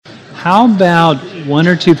how about one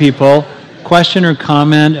or two people, question or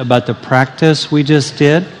comment about the practice we just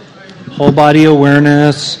did? Whole body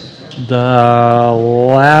awareness, the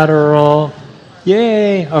lateral.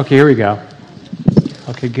 Yay! Okay, here we go.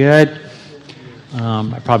 Okay, good.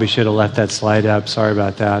 I probably should have left that slide up. Sorry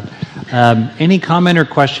about that. Any comment or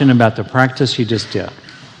question about the practice you just did?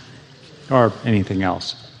 Or anything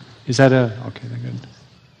else? Is that okay, good.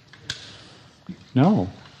 No.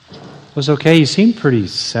 It was okay. You seemed pretty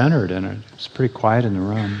centered in it. It was pretty quiet in the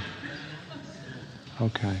room.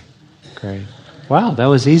 Okay, great. Wow, that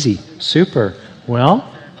was easy. Super.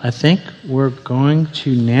 Well, I think we're going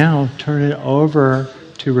to now turn it over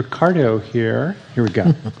to Ricardo here. Here we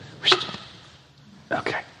go.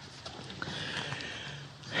 Okay.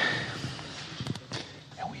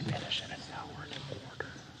 And we finish in an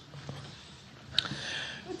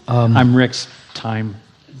hour. I'm Rick's time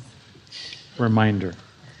reminder.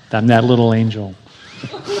 I'm that little angel.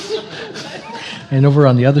 And over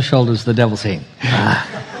on the other shoulder is the devil saying,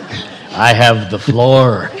 I have the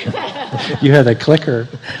floor. You have the clicker.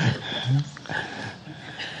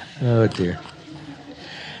 Oh, dear.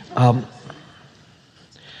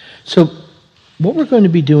 So what we're going to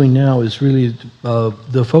be doing now is really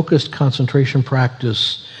the focused concentration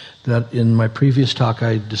practice that in my previous talk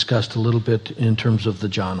I discussed a little bit in terms of the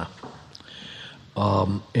jhana.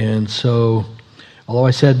 And so, although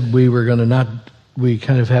I said we were going to we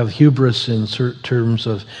kind of have hubris in certain terms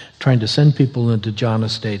of trying to send people into jhana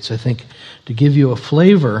states, I think to give you a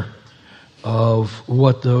flavor of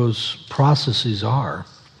what those processes are,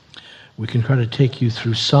 we can try to take you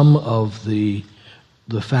through some of the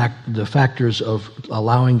factors of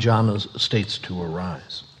allowing jhana states to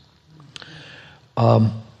arise.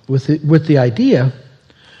 With the idea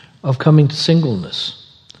of coming to singleness.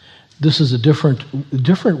 This is a different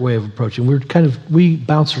way of approaching. We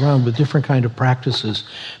bounce around with different kind of practices,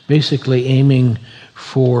 basically aiming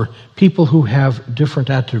for people who have different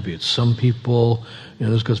attributes. Some people,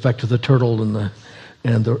 this goes back to the turtle and the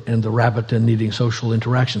rabbit and needing social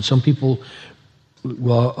interaction. Some people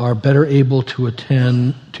are better able to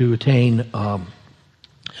attain a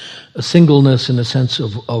singleness in a sense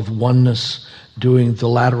of oneness, doing the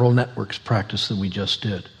lateral networks practice that we just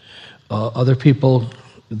did. Other people,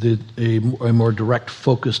 a more direct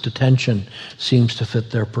focused attention seems to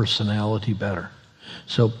fit their personality better.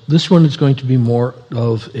 So this one is going to be more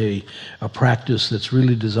of a practice that's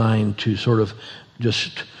really designed to sort of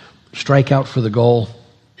just strike out for the goal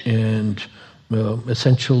and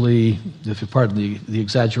essentially, if you pardon the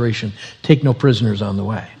exaggeration, take no prisoners on the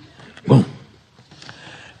way. Boom.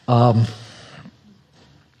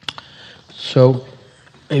 So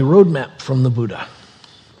a roadmap from the Buddha.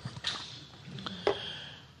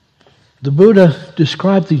 The Buddha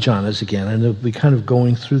described the jhanas again, and we'll be kind of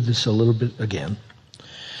going through this a little bit again.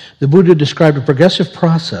 The Buddha described a progressive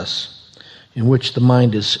process in which the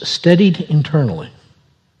mind is steadied internally,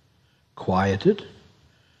 quieted,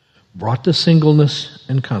 brought to singleness,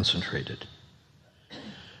 and concentrated.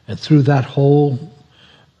 And through that whole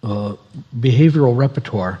behavioral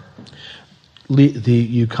repertoire,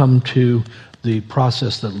 you come to the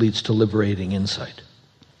process that leads to liberating insight.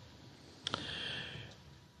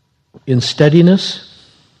 In steadiness,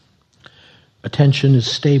 attention is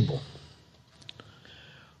stable.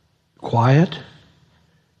 Quiet,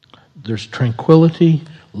 there's tranquility,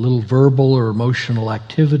 a little verbal or emotional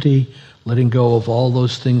activity, letting go of all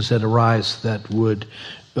those things that arise that would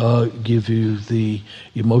give you the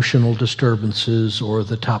emotional disturbances or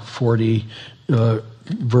the top 40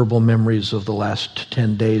 verbal memories of the last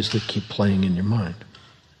 10 days that keep playing in your mind.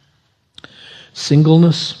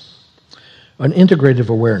 Singleness, an integrative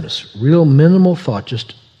awareness, real minimal thought,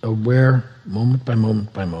 just aware moment by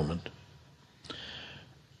moment by moment,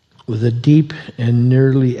 with a deep and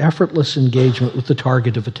nearly effortless engagement with the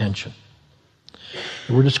target of attention.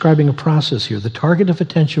 And we're describing a process here. The target of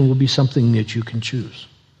attention will be something that you can choose.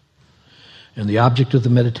 And the object of the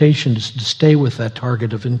meditation is to stay with that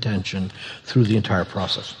target of intention through the entire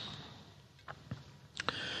process.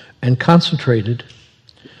 And concentrated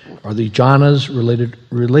are the jhanas,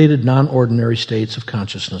 related non-ordinary states of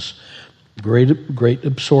consciousness. Great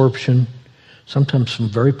absorption. Sometimes some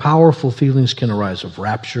very powerful feelings can arise of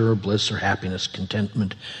rapture, or bliss, or happiness,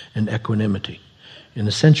 contentment, and equanimity. And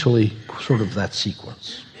essentially, sort of that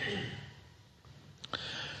sequence.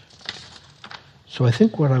 So I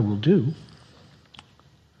think what I will do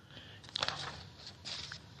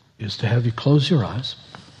is to have you close your eyes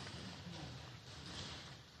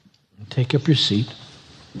and take up your seat.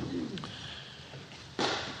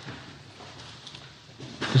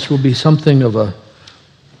 This will be something of a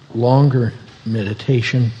longer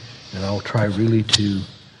meditation, and I'll try really to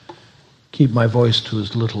keep my voice to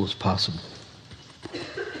as little as possible.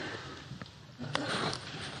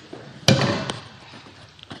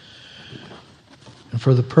 And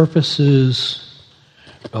for the purposes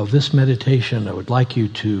of this meditation, I would like you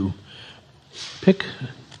to pick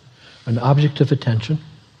an object of attention.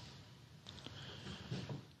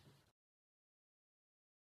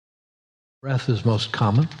 Breath is most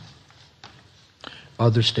common.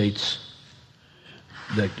 Other states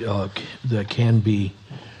that can be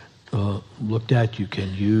looked at, you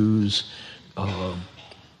can use a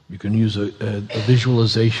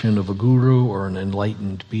visualization of a guru or an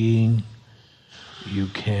enlightened being. You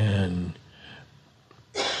can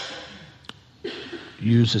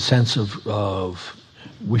use a sense of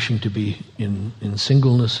wishing to be in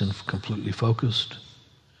singleness and completely focused.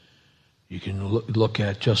 You can look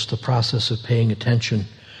at just the process of paying attention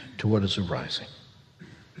to what is arising.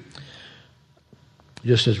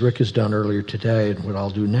 Just as Rick has done earlier today, and what I'll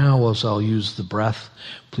do now is I'll use the breath.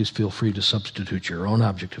 Please feel free to substitute your own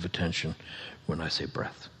object of attention when I say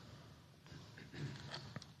breath.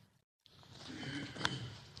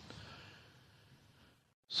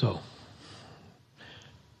 So,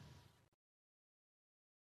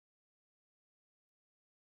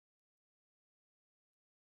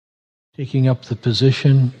 taking up the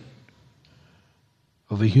position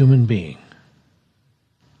of a human being,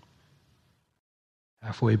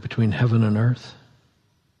 halfway between heaven and earth,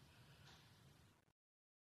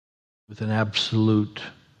 with an absolute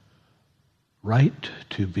right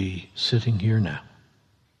to be sitting here now.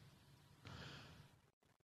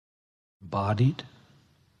 Embodied,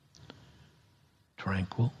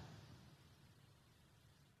 tranquil,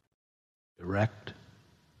 erect,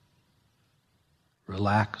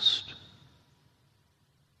 relaxed,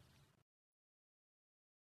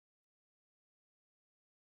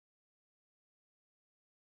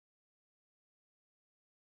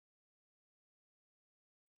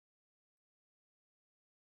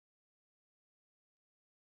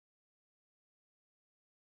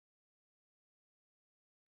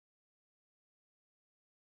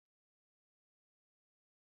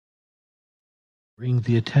 bring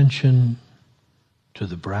the attention to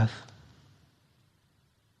the breath,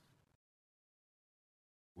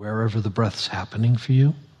 wherever the breath's happening for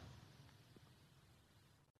you.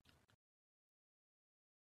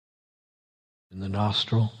 In the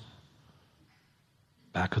nostril,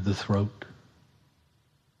 back of the throat,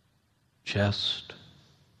 chest,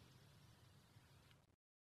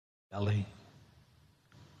 belly,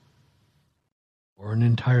 or an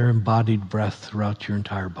entire embodied breath throughout your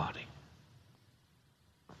entire body.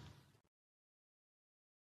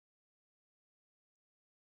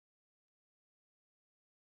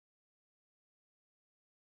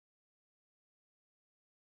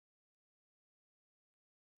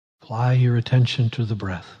 Apply your attention to the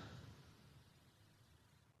breath.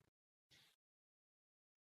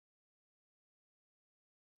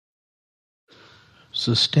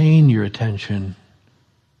 Sustain your attention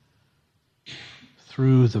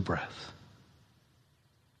through the breath.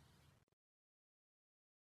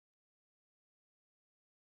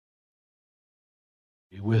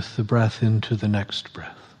 Be with the breath into the next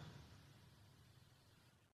breath.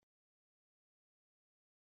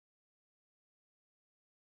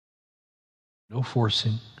 No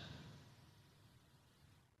forcing.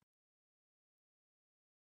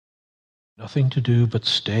 Nothing to do but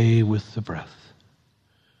stay with the breath.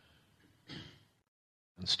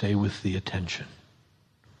 And stay with the attention.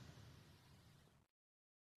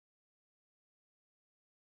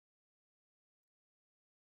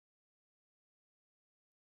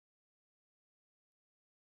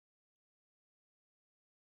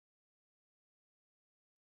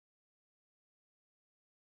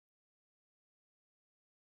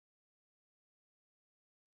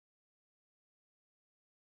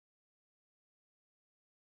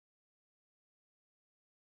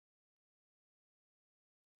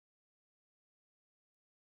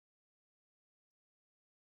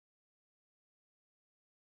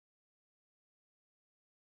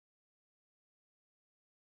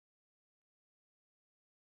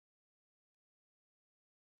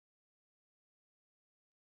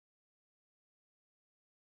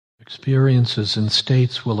 Experiences and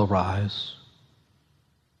states will arise,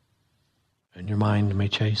 and your mind may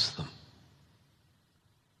chase them.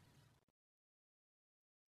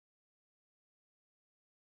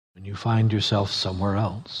 When you find yourself somewhere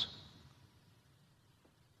else,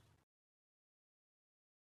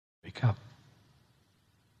 wake up.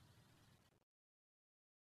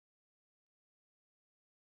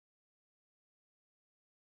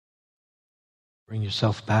 Bring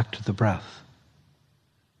yourself back to the breath.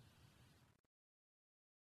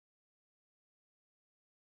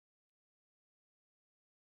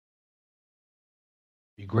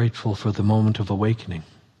 grateful for the moment of awakening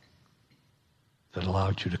that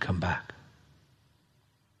allowed you to come back.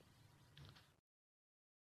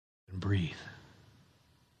 And breathe.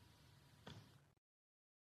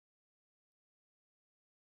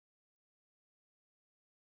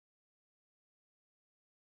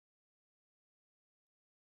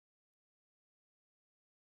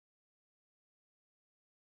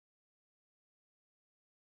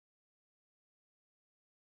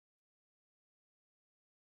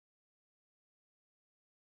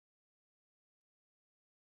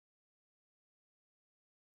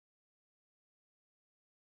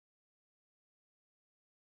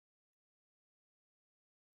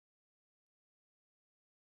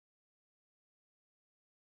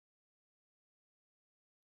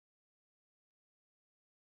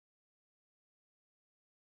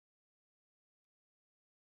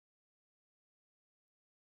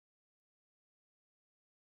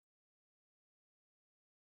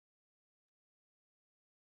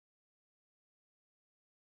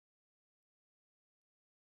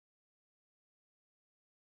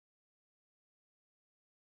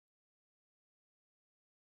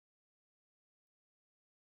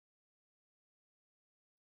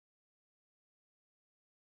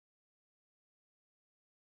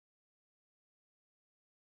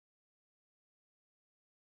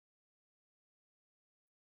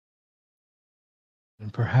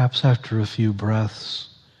 And perhaps after a few breaths,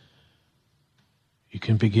 you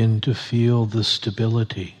can begin to feel the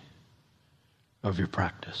stability of your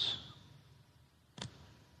practice.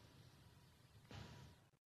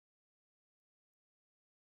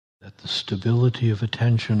 That the stability of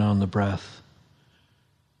attention on the breath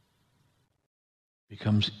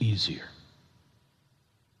becomes easier.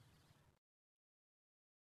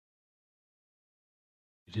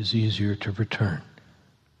 It is easier to return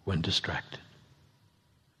when distracted.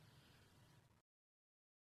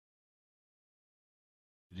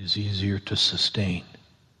 It is easier to sustain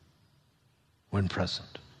when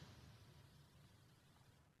present.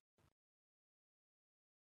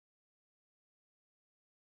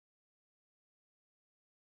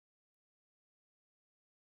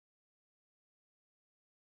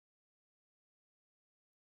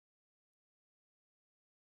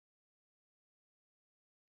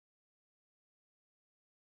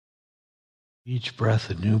 Each breath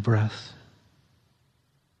a new breath.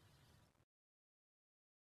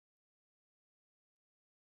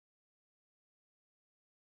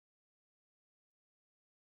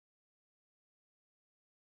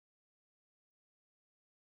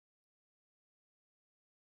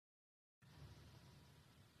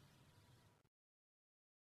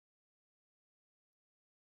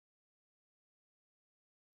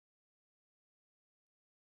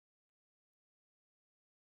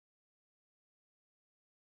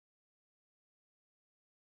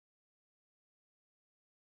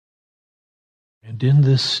 And in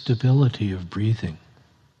this stability of breathing,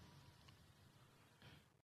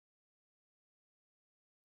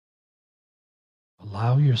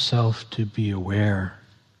 allow yourself to be aware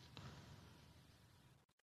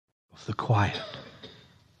of the quiet.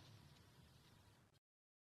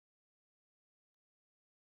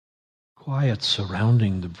 Quiet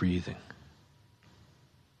surrounding the breathing.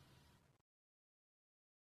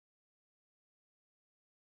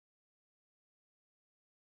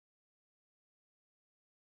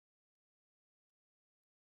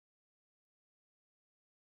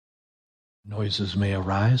 Noises may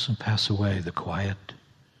arise and pass away. The quiet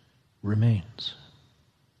remains.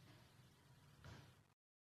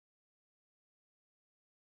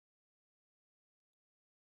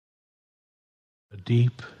 A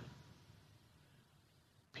deep,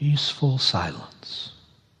 peaceful silence.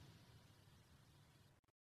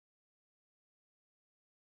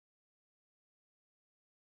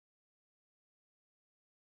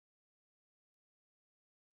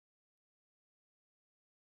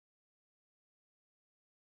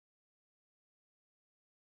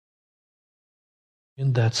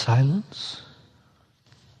 In that silence,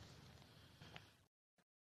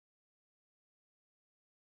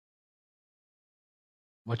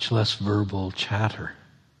 much less verbal chatter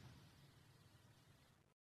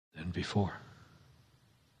than before.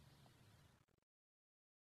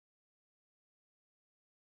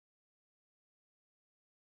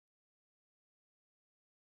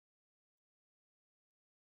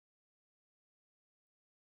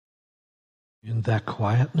 In that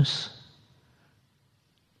quietness,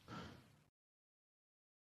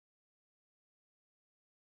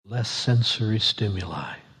 less sensory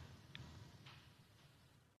stimuli.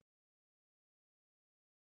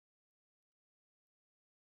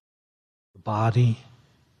 The body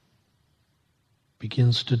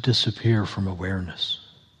begins to disappear from awareness.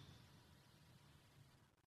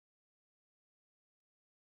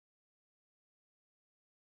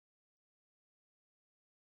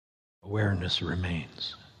 Awareness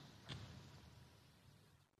remains.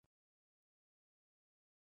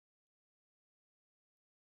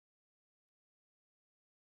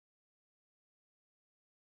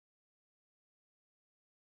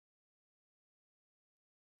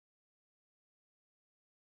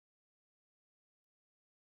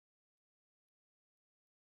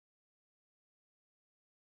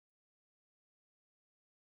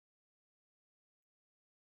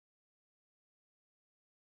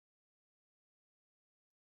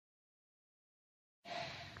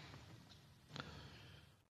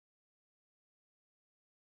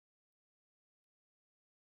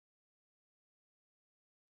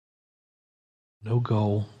 No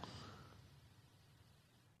goal.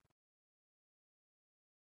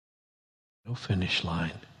 No finish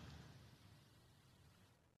line.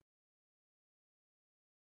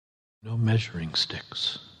 No measuring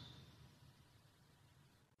sticks.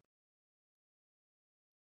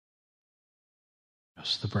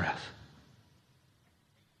 Just the breath.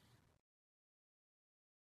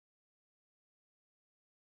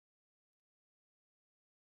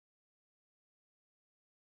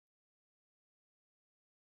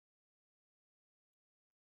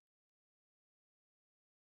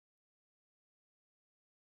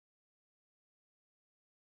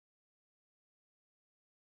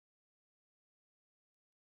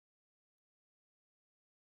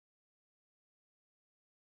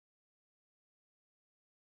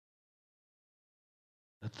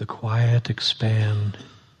 Let the quiet expand.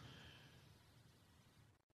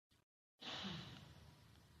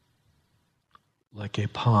 Like a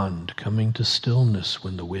pond coming to stillness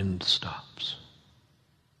when the wind stops.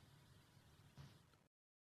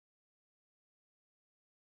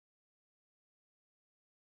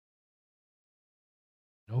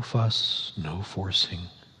 No fuss, no forcing.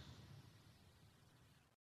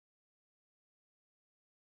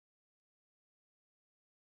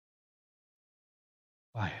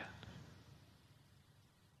 Quiet.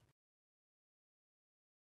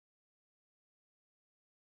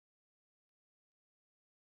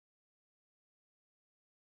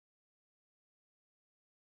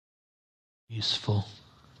 Peaceful.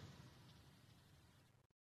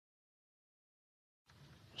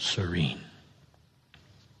 Serene.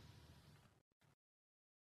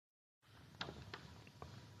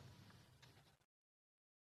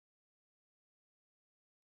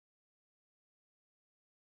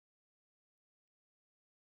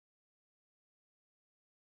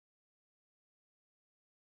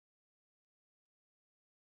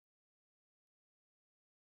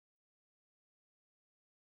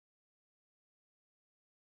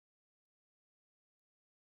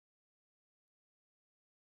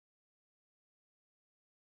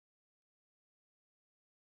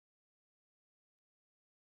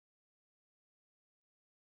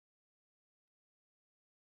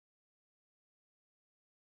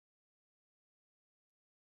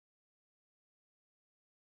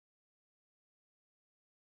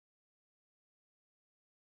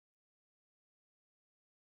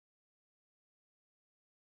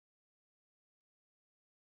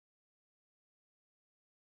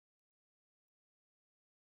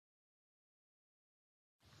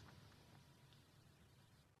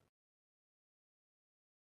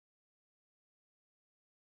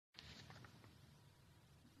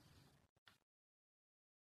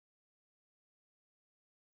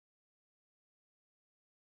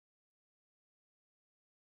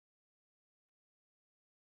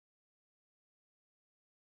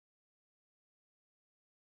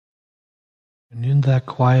 And in that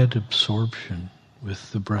quiet absorption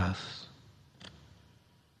with the breath,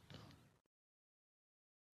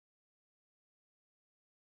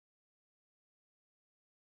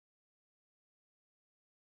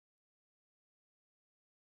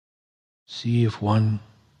 see if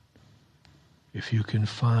you can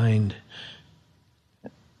find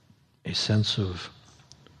a sense of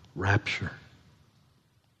rapture.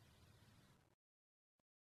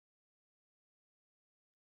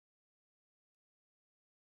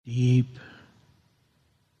 Deep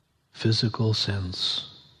physical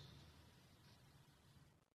sense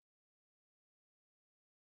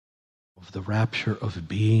of the rapture of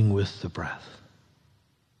being with the breath.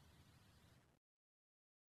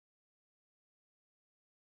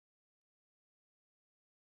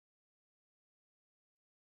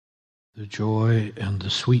 The joy and the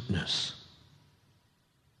sweetness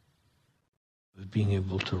of being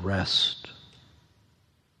able to rest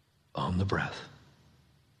on the breath.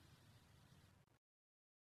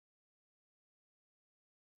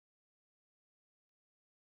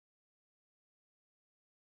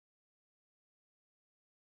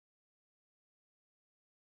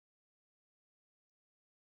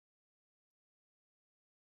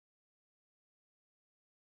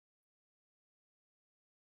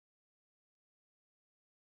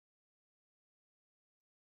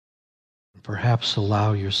 Perhaps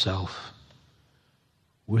allow yourself,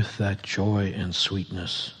 with that joy and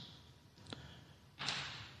sweetness,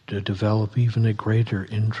 to develop even a greater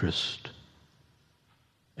interest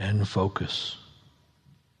and focus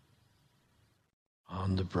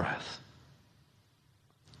on the breath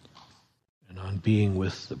and on being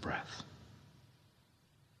with the breath.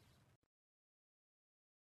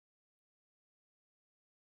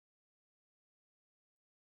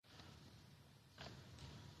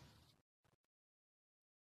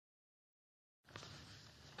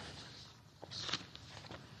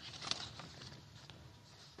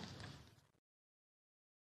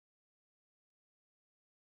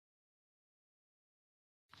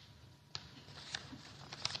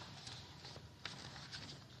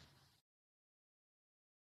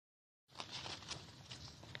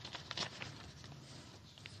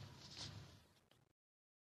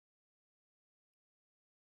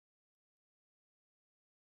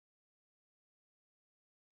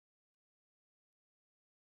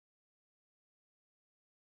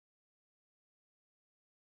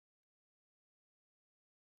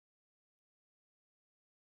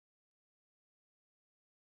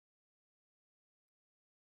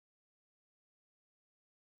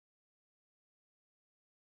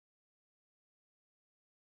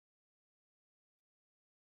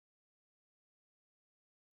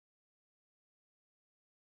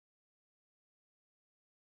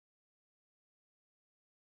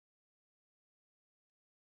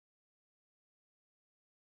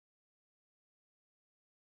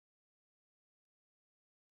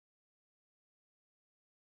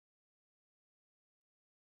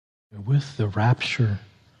 With the rapture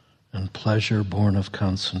and pleasure born of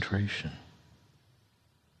concentration,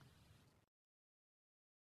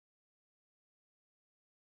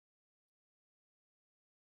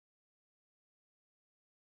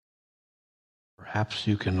 perhaps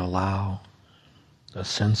you can allow a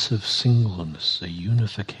sense of singleness, a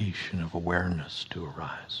unification of awareness to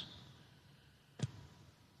arise.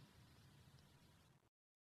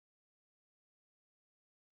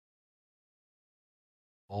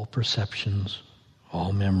 All perceptions,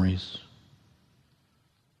 all memories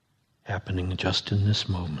happening just in this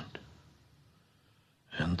moment,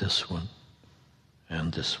 and this one,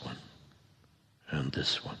 and this one, and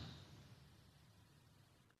this one.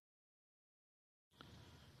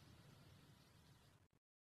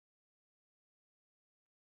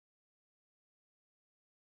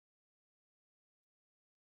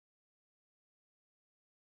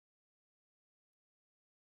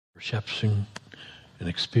 Perception and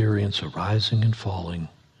experience arising and falling,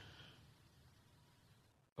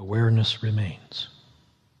 awareness remains.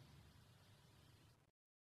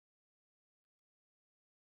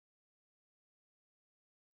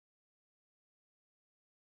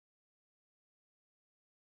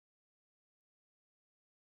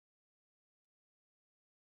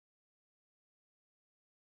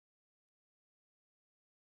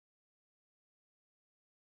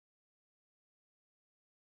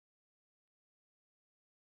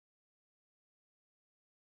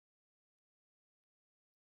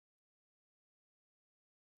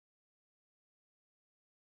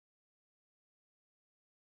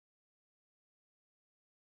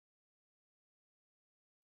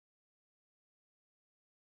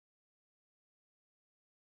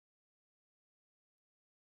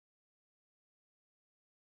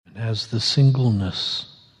 And as the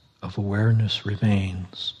singleness of awareness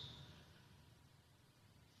remains,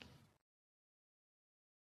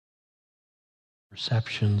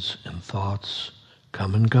 perceptions and thoughts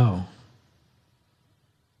come and go.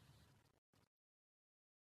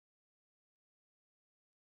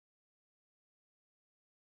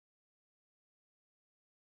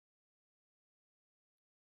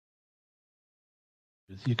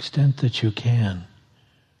 To the extent that you can,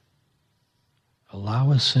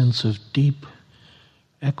 allow a sense of deep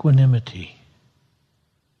equanimity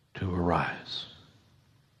to arise.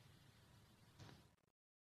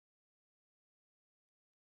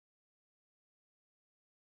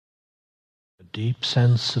 A deep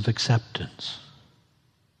sense of acceptance.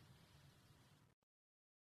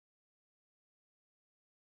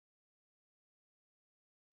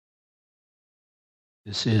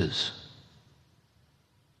 This is.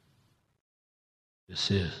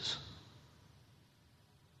 This is.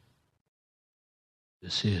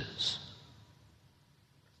 This is.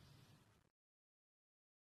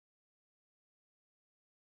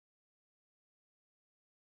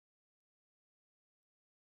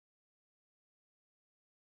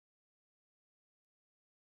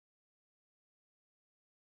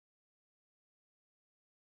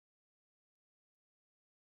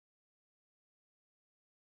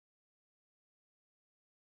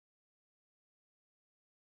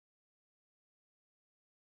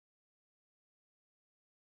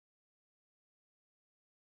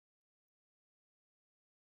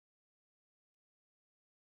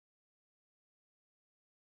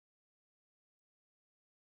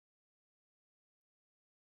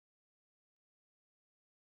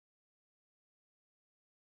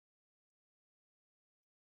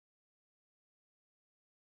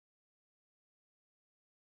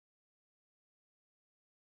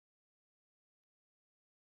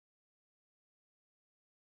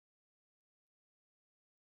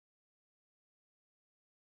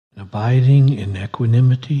 abiding in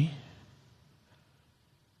equanimity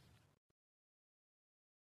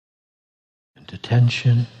and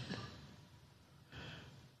attention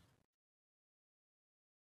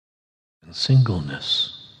and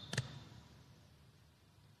singleness.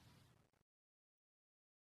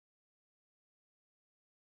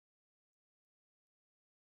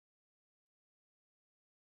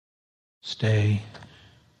 Stay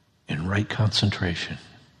in right concentration.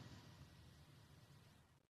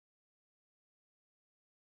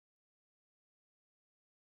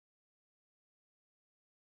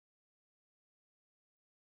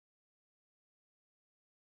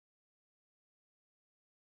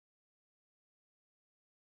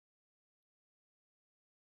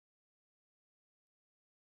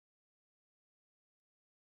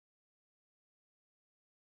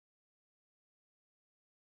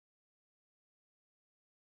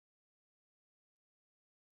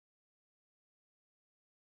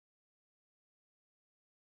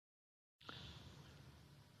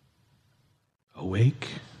 Awake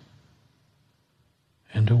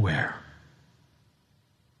and aware.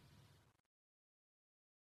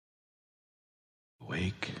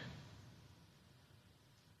 Awake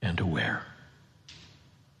and aware.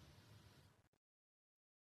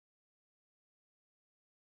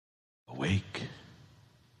 Awake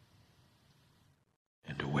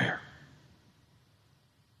and aware.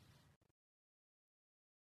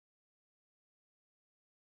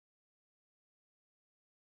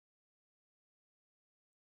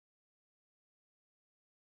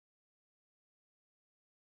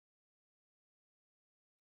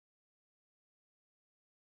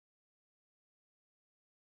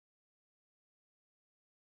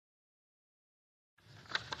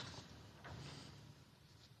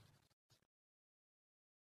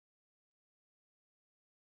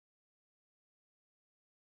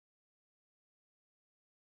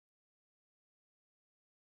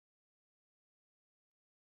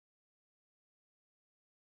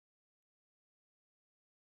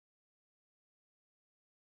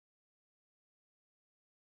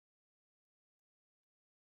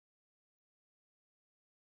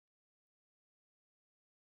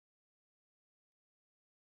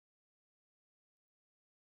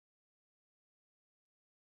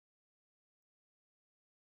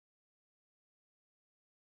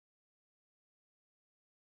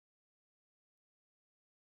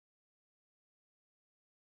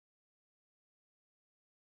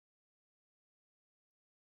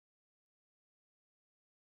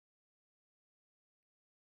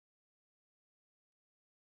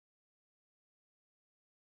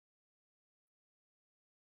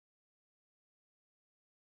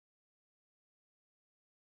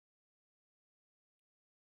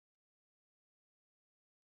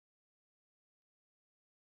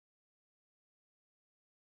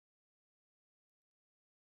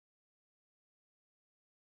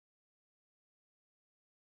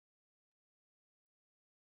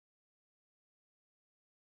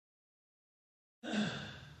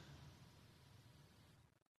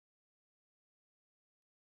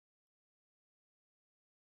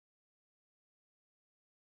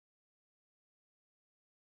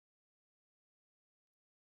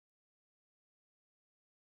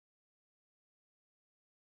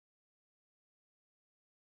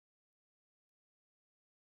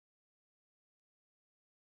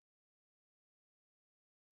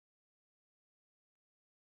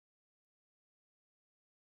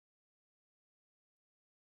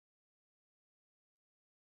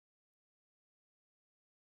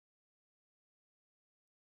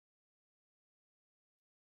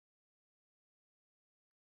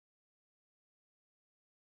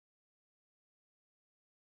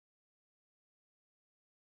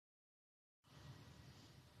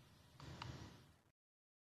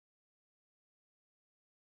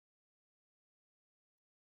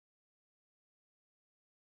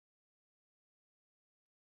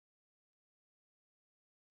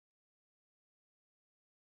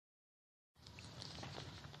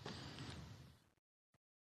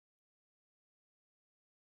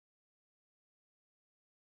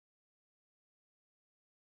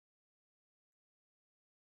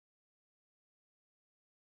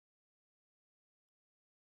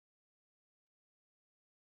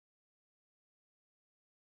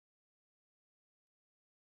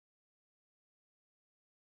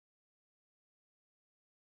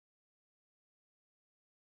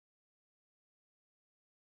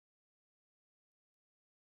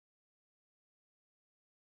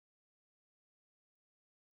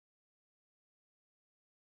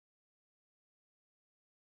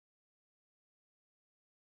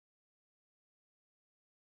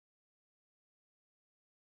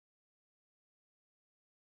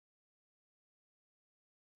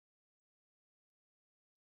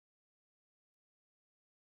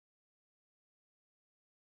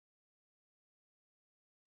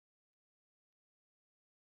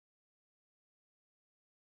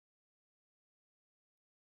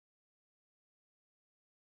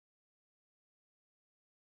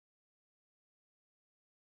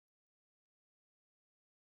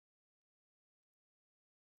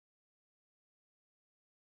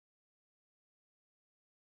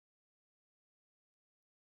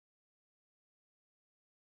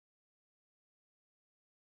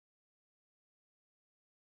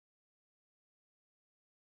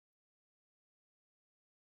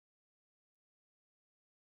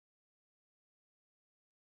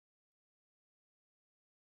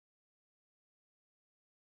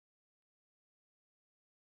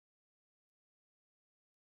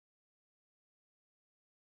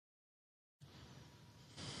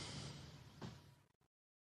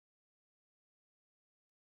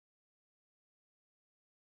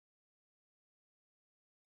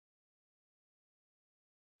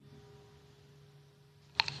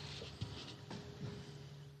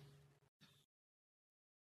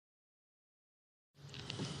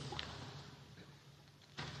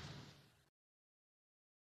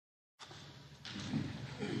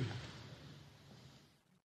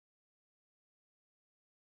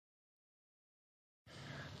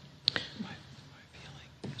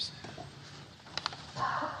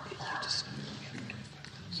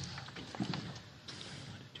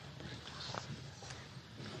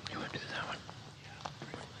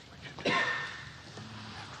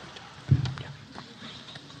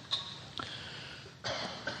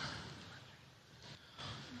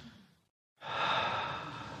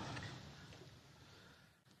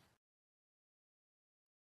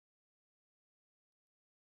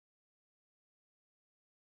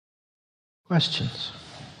 Questions?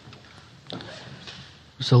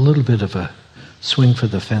 It's a little bit of a swing for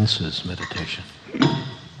the fences meditation.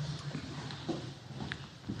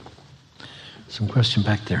 Some question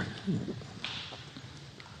back there.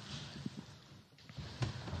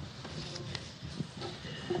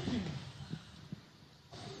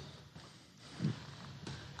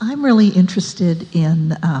 I'm really interested in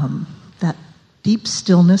that deep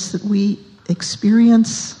stillness that we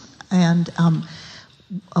experience, and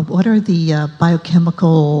what are the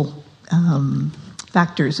biochemical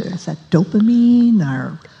factors? Is that dopamine,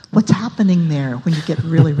 or what's happening there when you get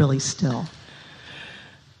really, really still?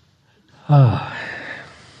 I'm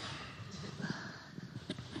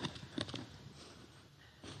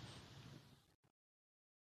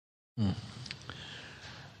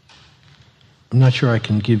not sure I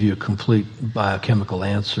can give you a complete biochemical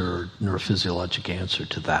answer or neurophysiologic answer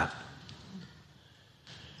to that.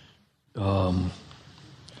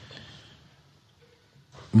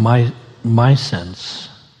 My sense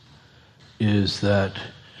is that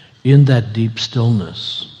in that deep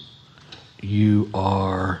stillness,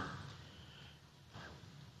 when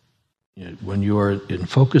you are in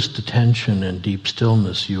focused attention and deep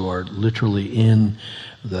stillness, you are literally in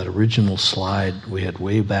that original slide we had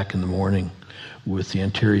way back in the morning with the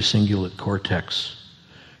anterior cingulate cortex,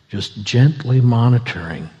 just gently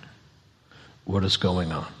monitoring what is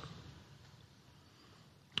going on,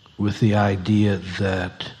 with the idea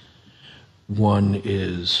that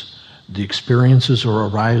the experiences are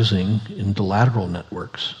arising in the lateral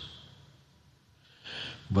networks,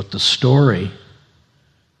 but the story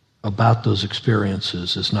about those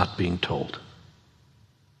experiences is not being told.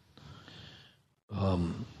 I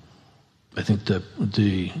think the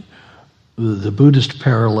Buddhist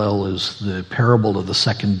parallel is the parable of the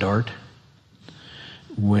second dart.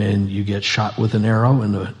 When you get shot with an arrow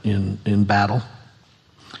in battle,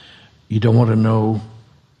 you don't want to know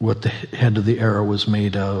what the head of the arrow was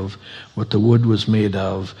made of, what the wood was made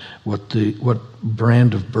of, what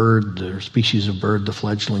brand of bird or species of bird the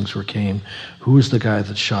fledglings came, who was the guy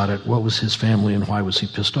that shot it, what was his family, and why was he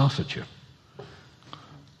pissed off at you.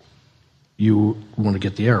 You want to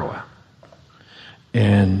get the arrow out,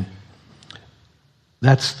 and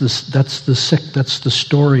that's the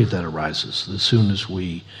story that arises as soon as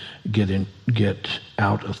we get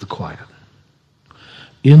out of the quiet.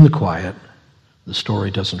 In the quiet, the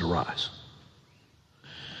story doesn't arise.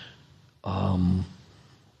 There's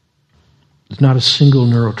not a single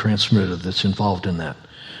neurotransmitter that's involved in that,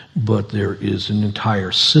 but there is an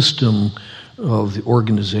entire system of the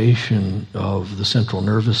organization of the central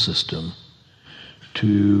nervous system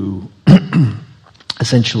to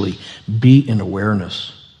essentially be in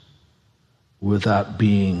awareness without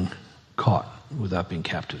being caught, without being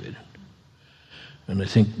captivated. And I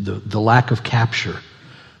think the lack of capture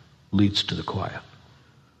leads to the quiet.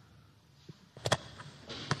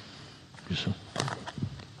 You see?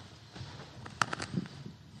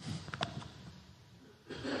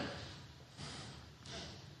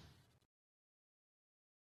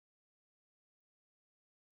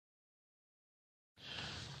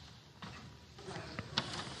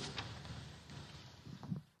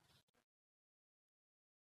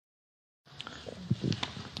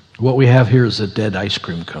 What we have here is a dead ice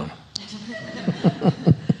cream cone.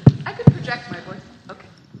 I could project my voice. Okay.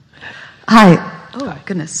 Hi. Oh, Hi.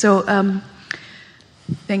 Goodness. So,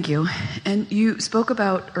 thank you. And you spoke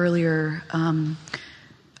about earlier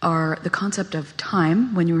the concept of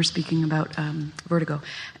time when you were speaking about vertigo.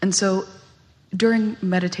 And so, during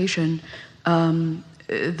meditation,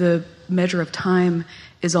 the measure of time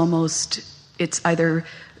is it's either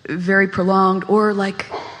very prolonged or like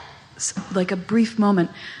a brief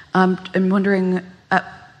moment. I'm wondering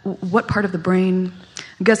what part of the brain,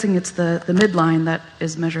 I'm guessing it's the midline that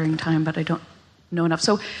is measuring time, but I don't know enough.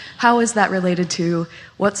 So how is that related to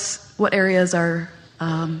what areas are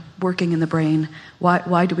working in the brain?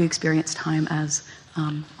 Why do we experience time as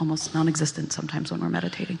almost non-existent sometimes when we're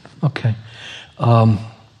meditating? Okay.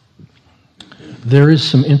 There is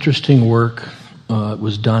some interesting work. It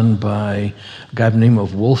was done by a guy by the name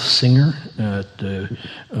of Wolf Singer at the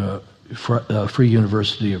Free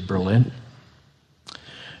University of Berlin,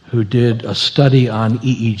 who did a study on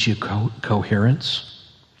EEG coherence.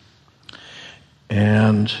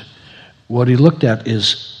 And what he looked at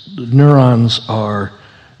is the neurons are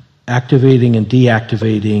activating and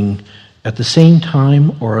deactivating at the same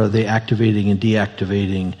time, or are they activating and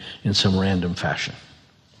deactivating in some random fashion?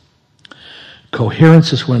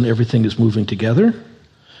 Coherence is when everything is moving together.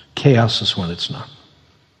 Chaos is when it's not.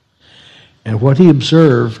 And what he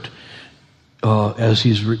observed as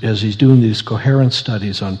he's doing these coherence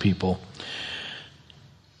studies on people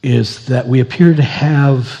is that we appear to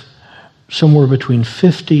have somewhere between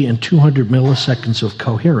 50 and 200 milliseconds of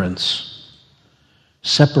coherence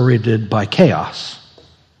separated by chaos,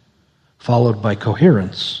 followed by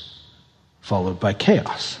coherence, followed by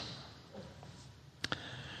chaos.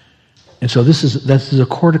 And so this is a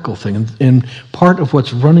cortical thing. And part of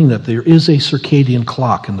what's running that, there is a circadian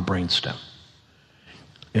clock in the brainstem.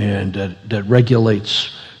 And that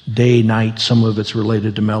regulates day, night. Some of it's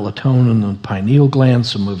related to melatonin and pineal gland.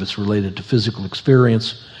 Some of it's related to physical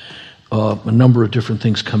experience. A number of different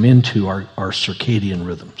things come into our circadian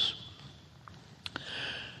rhythms.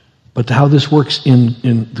 But how this works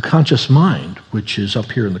in the conscious mind, which is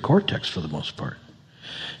up here in the cortex for the most part,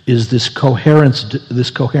 is this coherence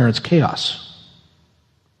chaos.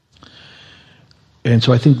 And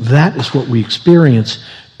so I think that is what we experience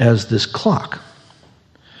as this clock.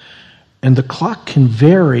 And the clock can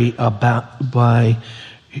vary by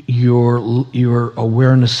your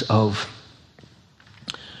awareness of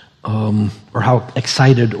or how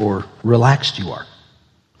excited or relaxed you are.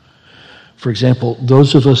 For example,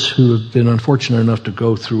 those of us who have been unfortunate enough to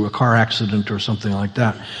go through a car accident or something like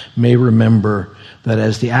that may remember that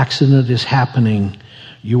as the accident is happening,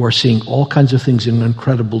 you are seeing all kinds of things in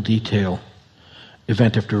incredible detail,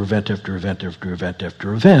 event after event after event after event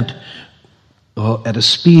after event, at a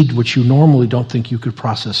speed which you normally don't think you could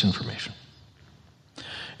process information.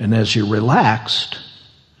 And as you're relaxed,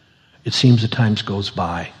 it seems at times goes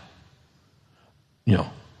by,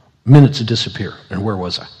 minutes disappear, and where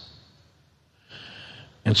was I?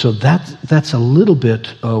 And so that's a little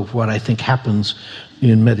bit of what I think happens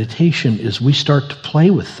in meditation, is we start to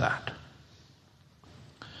play with that.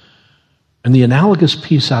 And the analogous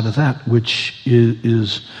piece out of that, which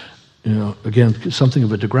is again, something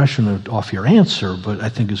of a digression off your answer, but I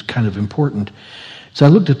think is kind of important. So I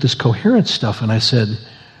looked at this coherence stuff and I said,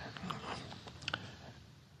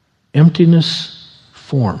 emptiness,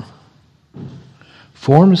 form.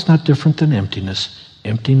 Form is not different than emptiness.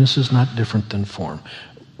 Emptiness is not different than form.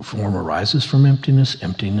 Form arises from emptiness.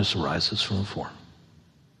 Emptiness arises from form.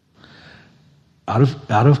 Out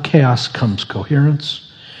of chaos comes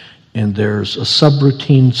coherence, and there's a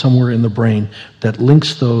subroutine somewhere in the brain that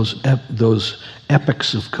links those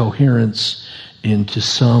epochs of coherence into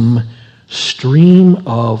some stream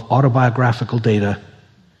of autobiographical data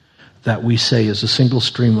that we say is a single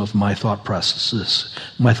stream of my thought processes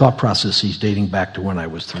dating back to when I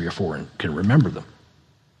was 3 or 4 and can remember them.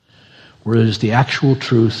 Whereas the actual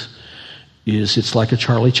truth is, it's like a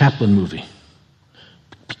Charlie Chaplin movie.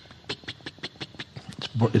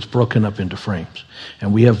 It's broken up into frames.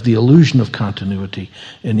 And we have the illusion of continuity.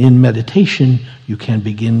 And in meditation, you can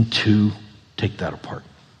begin to take that apart.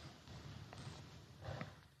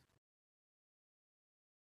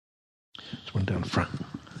 There's one down front.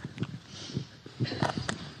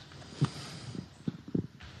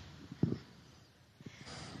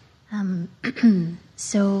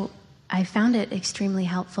 So I found it extremely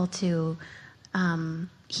helpful to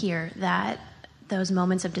hear that those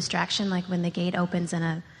moments of distraction, like when the gate opens and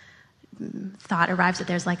a thought arrives, that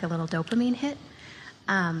there's like a little dopamine hit.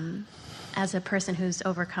 As a person who's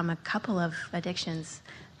overcome a couple of addictions,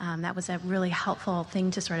 that was a really helpful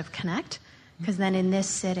thing to sort of connect. Because then in this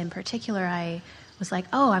sit in particular, I was like,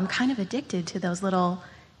 oh, I'm kind of addicted to those little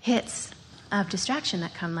hits of distraction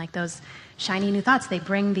that come, like those shiny new thoughts. They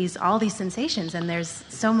bring all these sensations, and there's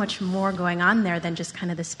so much more going on there than just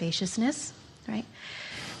kind of the spaciousness, right?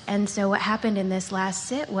 And so what happened in this last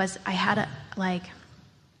sit was I had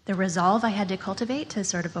the resolve I had to cultivate to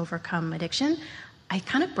sort of overcome addiction. I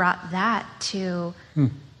kind of brought that to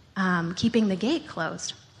keeping the gate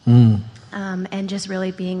closed and just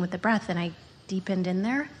really being with the breath. And I deepened in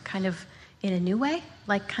there kind of in a new way,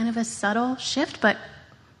 like kind of a subtle shift, but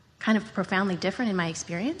kind of profoundly different in my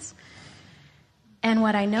experience. And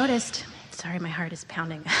what I noticed, sorry, my heart is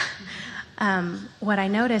pounding. What I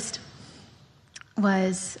noticed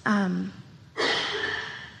was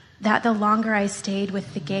that the longer I stayed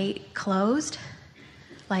with the gate closed,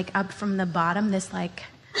 like up from the bottom, this like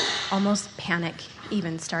almost panic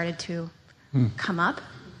even started to come up.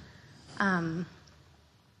 And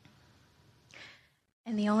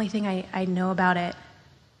the only thing I know about it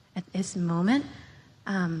at this moment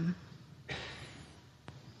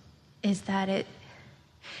is that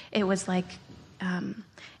it was like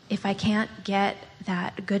if I can't get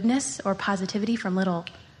that goodness or positivity from little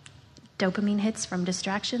dopamine hits from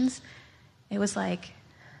distractions, it was like,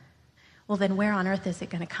 well, then where on earth is it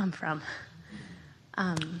going to come from?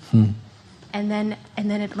 And then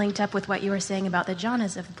it linked up with what you were saying about the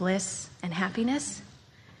jhanas of bliss and happiness.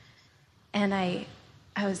 And I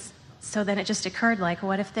was, so then it just occurred, like,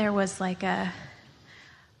 what if there was like a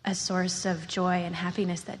a source of joy and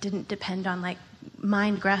happiness that didn't depend on like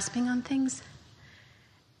mind grasping on things.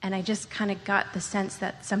 And I just kind of got the sense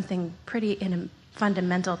that something pretty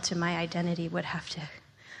fundamental to my identity would have to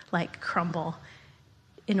like crumble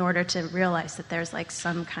in order to realize that there's like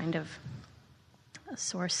some kind of a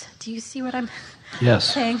source. Do you see what I'm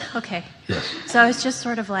saying? Okay. Yes. So it's just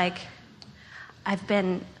sort of like, I've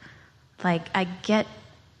been, like, I get,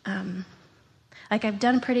 like I've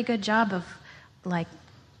done a pretty good job of like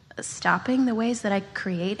stopping the ways that I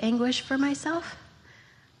create anguish for myself.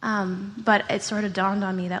 But it sort of dawned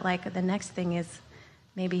on me that like the next thing is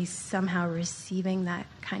maybe somehow receiving that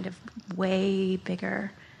kind of way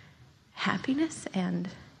bigger happiness and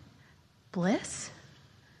bliss.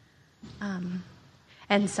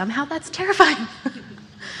 And somehow that's terrifying.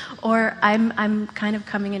 Or I'm kind of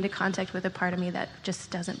coming into contact with a part of me that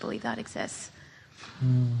just doesn't believe that exists.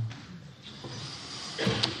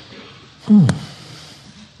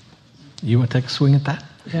 You want to take a swing at that?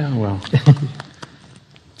 Yeah, well,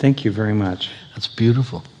 thank you very much. That's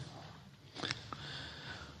beautiful.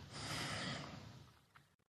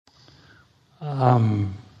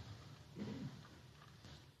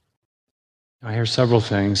 I hear several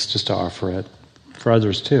things just to offer it, for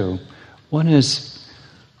others too. One is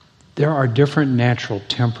there are different natural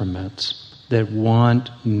temperaments that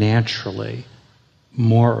want naturally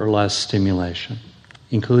more or less stimulation,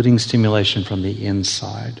 including stimulation from the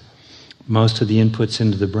inside. Most of the inputs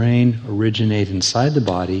into the brain originate inside the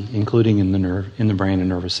body, including in the brain and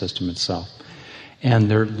nervous system itself.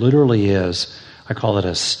 And there literally is, I call it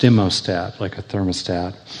a stimostat, like a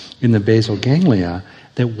thermostat, in the basal ganglia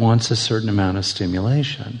that wants a certain amount of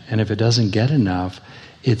stimulation. And if it doesn't get enough,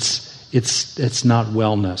 it's not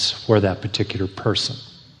wellness for that particular person.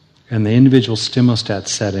 And the individual stimostat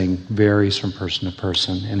setting varies from person to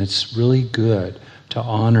person, and it's really good to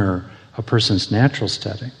honor a person's natural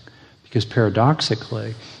setting. Because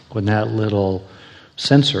paradoxically, when that little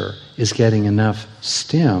sensor is getting enough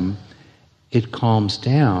stim, it calms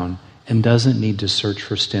down and doesn't need to search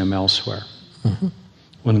for stim elsewhere. Mm-hmm.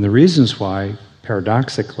 One of the reasons why,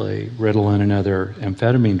 paradoxically, Ritalin and other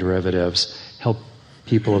amphetamine derivatives help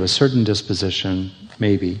people of a certain disposition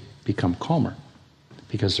maybe become calmer,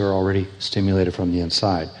 because they're already stimulated from the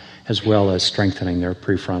inside, as well as strengthening their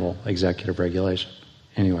prefrontal executive regulation.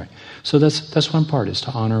 Anyway, so that's one part, is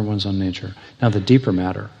to honor one's own nature. Now the deeper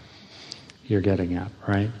matter you're getting at,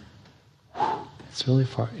 right? It's really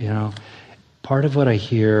far, part of what I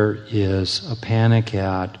hear is a panic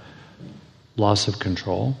at loss of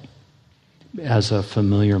control as a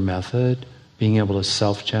familiar method, being able to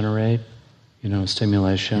self-generate,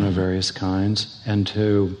 stimulation of various kinds, and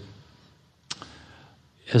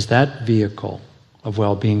as that vehicle of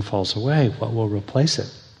well-being falls away, what will replace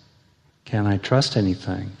it? Can I trust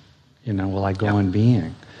anything? Will I go on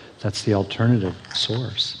being? That's the alternative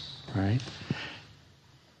source, right?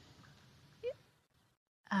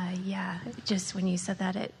 Yeah, just when you said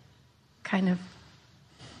that, it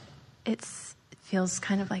feels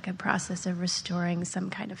kind of like a process of restoring some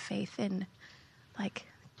kind of faith in, like,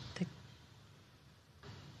 the...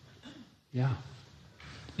 Yeah.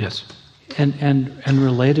 Yes. And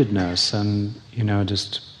relatedness, and,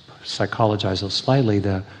 just psychologize it slightly,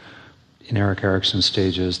 in Eric Erickson's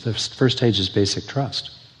stages, the first stage is basic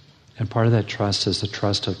trust. And part of that trust is the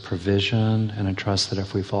trust of provision, and a trust that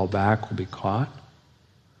if we fall back, we'll be caught.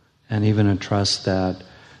 And even a trust that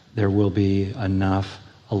there will be enough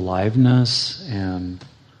aliveness and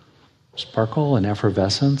sparkle and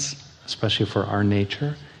effervescence, especially for our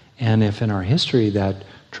nature. And if in our history that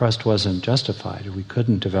trust wasn't justified, we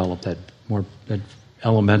couldn't develop that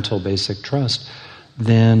elemental basic trust,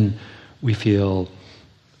 then we feel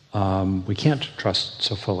we can't trust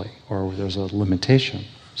so fully, or there's a limitation.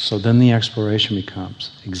 So then the exploration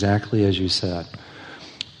becomes, exactly as you said,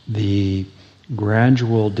 the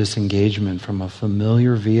gradual disengagement from a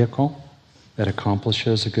familiar vehicle that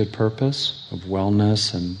accomplishes a good purpose of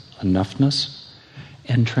wellness and enoughness,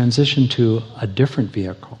 and transition to a different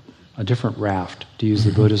vehicle, a different raft, to use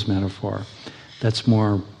the Buddhist metaphor, that's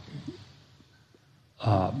more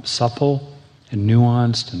supple and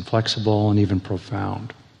nuanced and flexible and even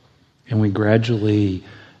profound. And we gradually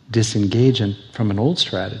disengage from an old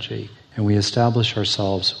strategy, and we establish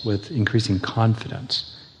ourselves with increasing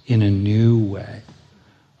confidence in a new way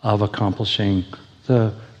of accomplishing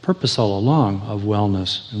the purpose all along of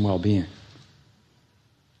wellness and well-being.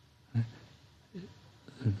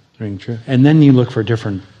 Ring true? And then you look for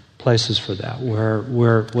different places for that.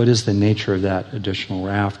 What is the nature of that additional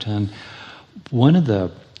raft? And one of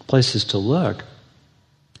the places to look,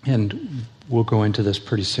 and we'll go into this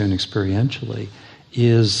pretty soon experientially,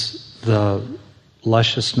 is the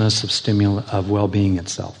lusciousness of well-being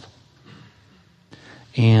itself.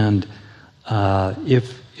 And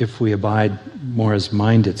if we abide more as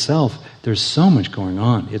mind itself, there's so much going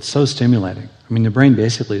on. It's so stimulating. I mean, the brain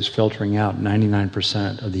basically is filtering out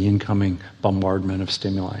 99% of the incoming bombardment of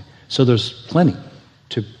stimuli. So there's plenty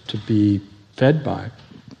to be fed by.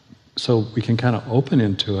 So we can kind of open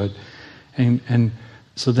into it. And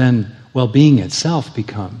so then well-being itself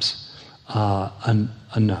becomes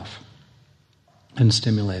enough and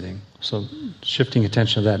stimulating. So shifting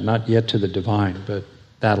attention to that, not yet to the divine, but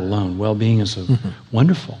that alone. Well-being is a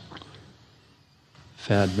wonderful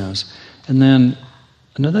fedness. And then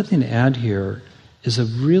another thing to add here is a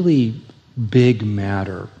really big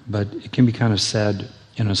matter, but it can be kind of said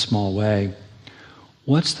in a small way.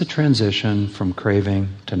 What's the transition from craving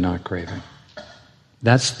to not craving?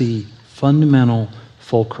 That's the fundamental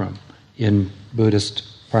fulcrum in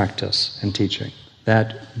Buddhist practice and teaching.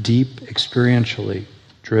 That deep, experientially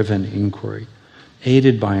driven inquiry,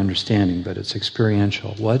 aided by understanding, but it's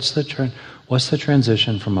experiential. What's the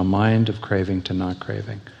transition from a mind of craving to not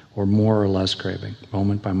craving, or more or less craving,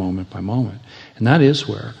 moment by moment by moment? And that is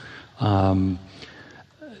where, from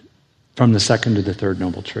the second to the third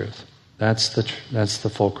noble truth, that's the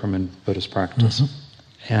fulcrum in Buddhist practice.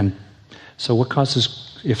 And so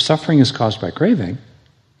if suffering is caused by craving,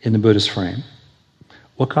 in the Buddhist frame,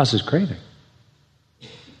 what causes craving?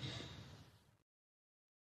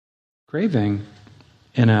 Craving,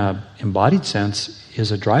 in an embodied sense,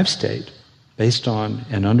 is a drive state based on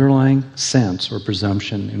an underlying sense or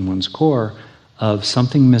presumption in one's core of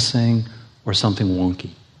something missing or something wonky,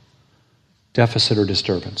 deficit or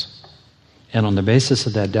disturbance. And on the basis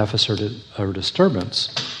of that deficit or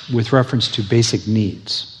disturbance, with reference to basic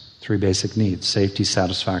needs, 3 basic needs: safety,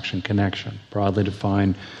 satisfaction, connection. Broadly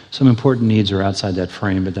defined, some important needs are outside that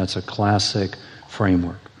frame, but that's a classic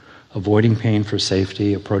framework. Avoiding pain for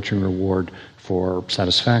safety, approaching reward for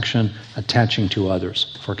satisfaction, attaching to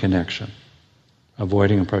others for connection.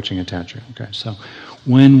 Avoiding, approaching, attaching. Okay, so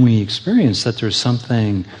when we experience that there's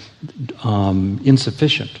something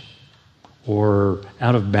insufficient or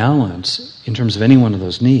out of balance in terms of any one of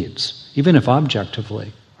those needs, even if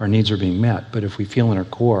objectively our needs are being met, but if we feel in our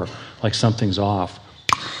core like something's off,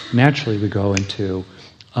 naturally we go into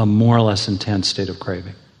a more or less intense state of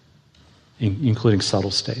craving, including subtle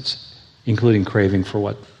states, including craving for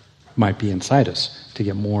what might be inside us to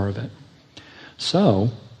get more of it. So,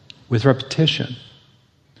 with repetition,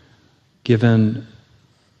 given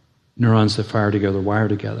neurons that fire together, wire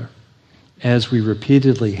together, as we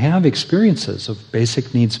repeatedly have experiences of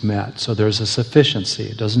basic needs met, so there's a sufficiency,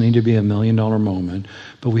 it doesn't need to be $1 million moment,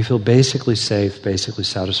 but we feel basically safe, basically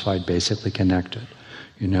satisfied, basically connected,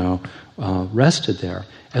 rested there,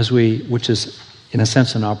 which is in a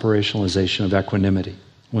sense an operationalization of equanimity,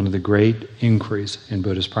 one of the great inquiries in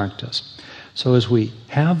Buddhist practice. So as we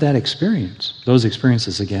have that experience, those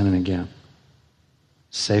experiences again and again,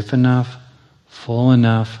 safe enough, full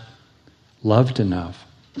enough, loved enough,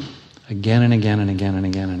 again and again and again and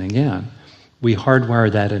again and again, we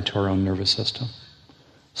hardwire that into our own nervous system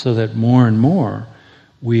so that more and more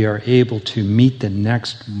we are able to meet the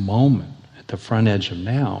next moment at the front edge of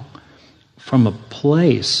now from a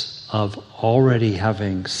place of already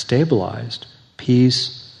having stabilized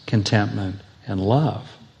peace, contentment, and love.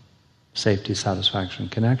 Safety, satisfaction,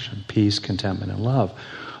 connection, peace, contentment, and love.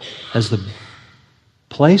 As the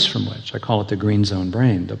place from which, I call it the green zone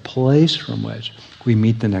brain, the place from which we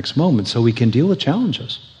meet the next moment so we can deal with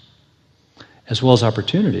challenges as well as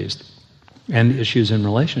opportunities and issues in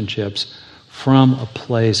relationships from a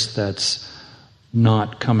place that's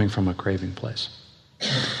not coming from a craving place.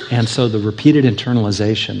 And so the repeated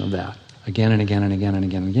internalization of that, again and again and again and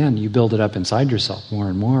again and again, you build it up inside yourself more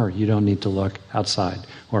and more. You don't need to look outside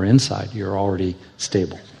or inside. You're already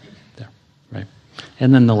stable there, right?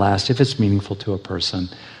 And then the last, if it's meaningful to a person,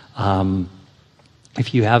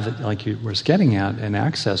 if you have, like you were getting at, an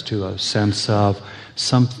access to a sense of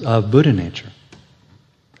Buddha nature,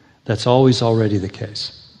 that's always already the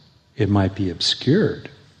case. It might be obscured,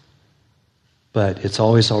 but it's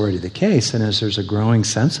always already the case, and as there's a growing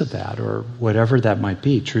sense of that, or whatever that might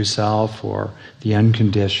be, true self, or the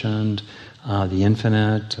unconditioned, the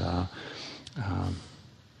infinite,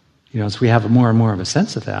 as we have more and more of a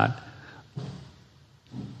sense of that,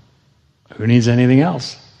 who needs anything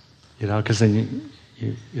else? Because then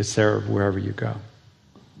it's there wherever you go.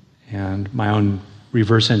 And my own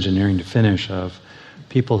reverse engineering to finish of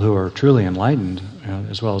people who are truly enlightened,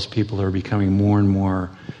 as well as people who are becoming more and more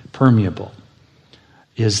permeable,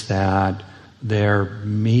 is that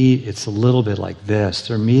it's a little bit like this.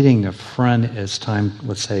 They're meeting the front as time,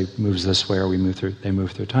 let's say, moves this way, or they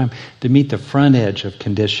move through time. They meet the front edge of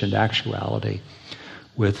conditioned actuality,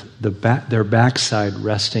 with their backside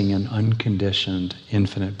resting in unconditioned,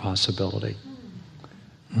 infinite possibility.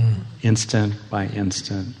 Instant by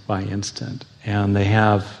instant by instant. And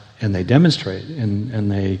they demonstrate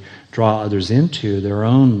and they draw others into their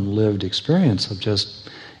own lived experience of just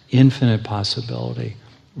infinite possibility,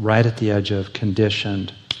 right at the edge of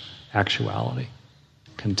conditioned actuality,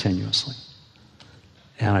 continuously.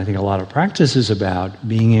 And I think a lot of practice is about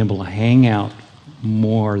being able to hang out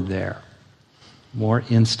more there, more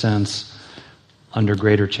instants under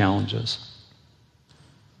greater challenges,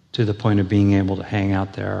 to the point of being able to hang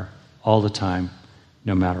out there all the time,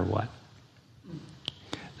 no matter what.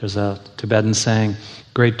 There's a Tibetan saying,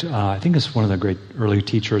 I think it's one of the great early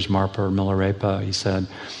teachers, Marpa or Milarepa, he said,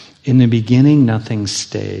 "In the beginning nothing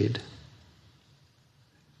stayed."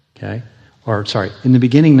 Okay? In the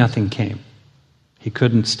beginning nothing came. He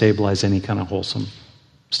couldn't stabilize any kind of wholesome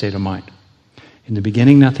state of mind. In the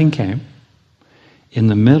beginning nothing came. In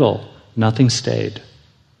the middle, nothing stayed.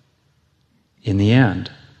 In the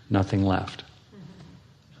end, nothing left.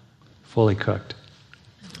 Fully cooked.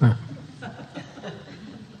 Huh.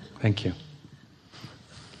 Thank you.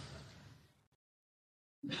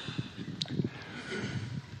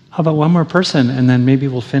 How about one more person, and then maybe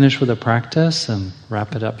we'll finish with a practice and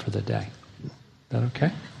wrap it up for the day. Is that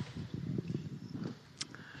okay?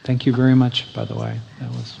 Thank you very much, by the way.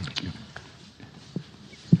 Thank you.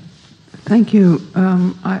 Thank you.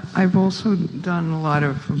 I've also done a lot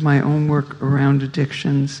of my own work around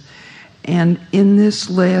addictions. And in this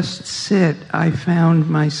last sit, I found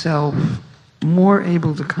myself more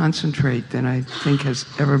able to concentrate than I think has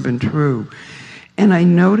ever been true. And I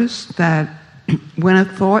noticed that when a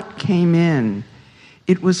thought came in,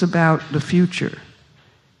 it was about the future.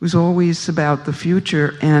 It was always about the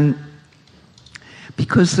future. And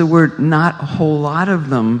because there were not a whole lot of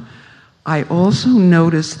them, I also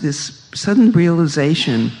noticed this sudden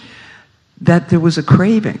realization that there was a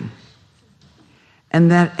craving,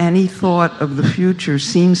 and that any thought of the future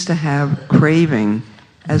seems to have craving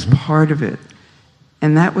as part of it.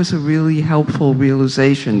 And that was a really helpful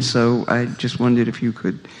realization, so I just wondered if you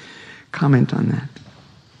could comment on that.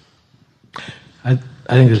 I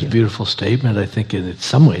think it's a beautiful statement. I think in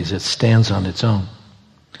some ways it stands on its own.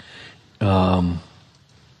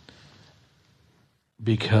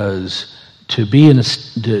 Because to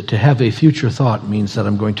have a future thought means that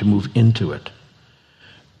I'm going to move into it,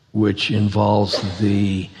 which involves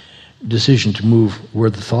the decision to move where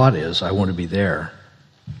the thought is. I want to be there.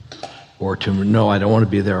 Or no, I don't want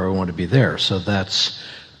to be there, I want to be there. So that's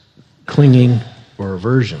clinging or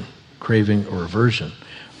aversion, craving or aversion,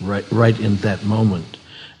 right in that moment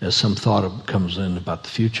as some thought comes in about the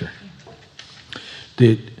future.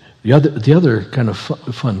 The other kind of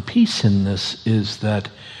fun piece in this is that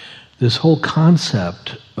this whole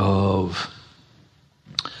concept of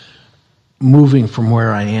moving from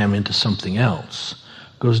where I am into something else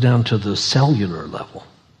goes down to the cellular level.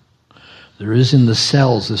 There is in the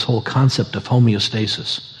cells this whole concept of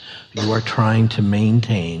homeostasis. You are trying to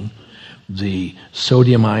maintain the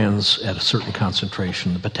sodium ions at a certain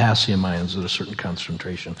concentration, the potassium ions at a certain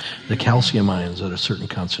concentration, the calcium ions at a certain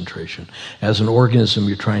concentration. As an organism,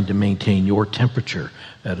 you're trying to maintain your temperature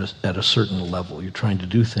at a certain level. You're trying to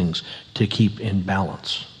do things to keep in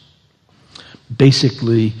balance.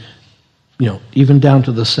 Basically, even down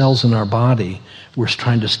to the cells in our body, we're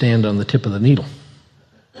trying to stand on the tip of the needle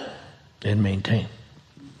and maintain.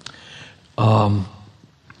 And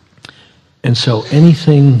so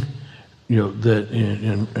anything, that,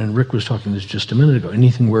 and Rick was talking this just a minute ago,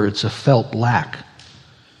 anything where it's a felt lack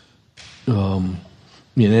in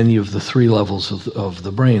any of the three levels of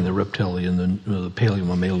the brain, the reptilian, the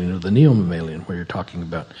paleomammalian, or the neomammalian, where you're talking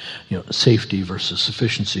about safety versus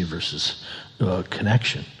sufficiency versus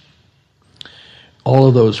connection. All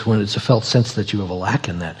of those, when it's a felt sense that you have a lack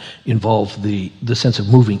in that, involve the sense of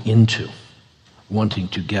moving into, wanting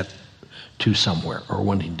to get to somewhere or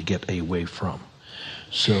wanting to get away from.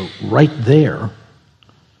 So right there,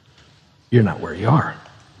 you're not where you are.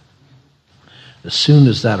 As soon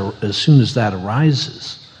as that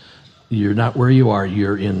arises, you're not where you are.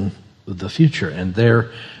 You're in the future, and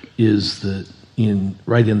there is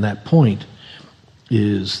right in that point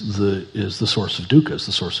is the source of dukkha, is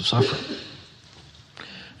the source of suffering.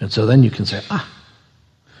 And so then you can say,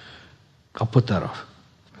 I'll put that off.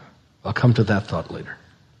 I'll come to that thought later.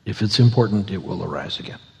 If it's important, it will arise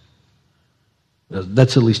again.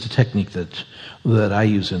 That's at least a technique that I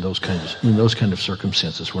use in those kind of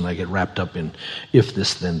circumstances when I get wrapped up in if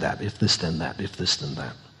this then that, if this then that, if this then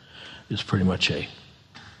that. It's pretty much I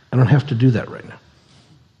don't have to do that right now.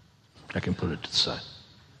 I can put it to the side.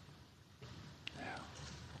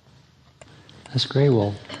 That's great.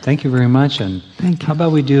 Well, thank you very much. And Thank you. How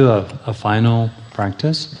about we do a final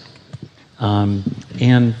practice?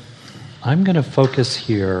 And I'm going to focus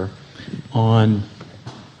here on,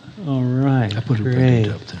 all right, I put it great.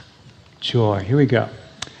 back up there. Joy. Here we go.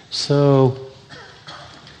 So,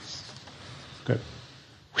 good.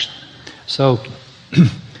 So,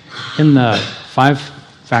 in the 5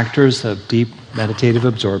 factors of deep meditative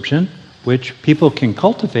absorption, which people can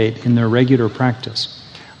cultivate in their regular practice,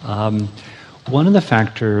 one of the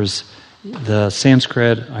factors, the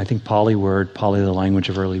Sanskrit, I think Pali word, Pali the language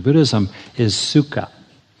of early Buddhism, is sukha.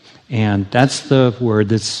 And that's the word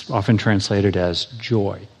that's often translated as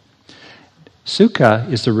joy. Sukha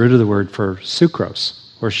is the root of the word for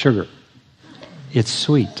sucrose, or sugar. It's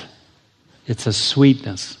sweet. It's a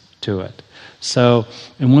sweetness to it. So,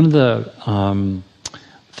 and one of the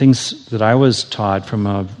things that I was taught from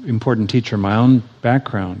an important teacher, my own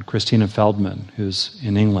background, Christina Feldman, who's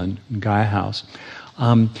in England, in Gaia House,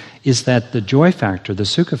 is that the joy factor, the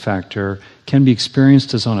sukha factor, can be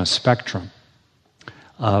experienced as on a spectrum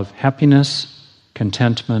of happiness,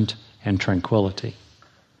 contentment, and tranquility.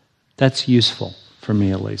 That's useful, for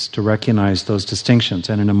me at least, to recognize those distinctions,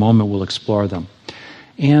 and in a moment we'll explore them.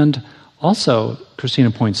 And also,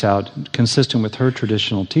 Christina points out, consistent with her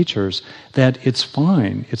traditional teachers, that it's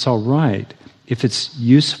fine, it's all right, if it's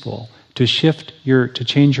useful to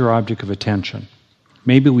change your object of attention.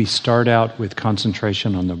 Maybe we start out with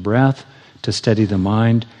concentration on the breath to steady the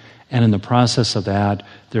mind, and in the process of that,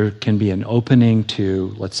 there can be an opening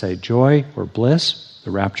to, let's say, joy or bliss,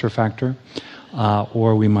 the rapture factor,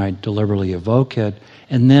 or we might deliberately evoke it,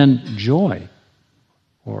 and then joy,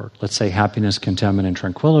 or let's say happiness, contentment, and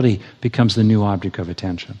tranquility becomes the new object of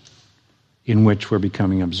attention, in which we're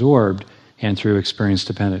becoming absorbed, and through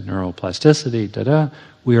experience-dependent neuroplasticity,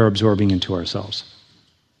 we are absorbing into ourselves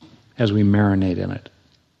as we marinate in it.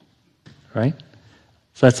 Right?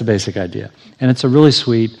 So that's the basic idea. And it's a really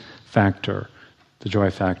sweet factor, the joy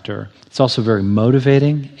factor. It's also very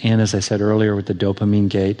motivating, and as I said earlier with the dopamine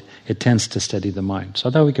gate, it tends to steady the mind. So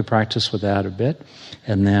I thought we could practice with that a bit,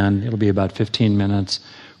 and then it'll be about 15 minutes.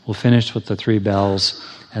 We'll finish with the 3 bells,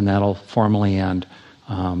 and that'll formally end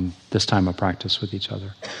this time of practice with each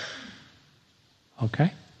other.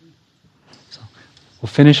 Okay? So we'll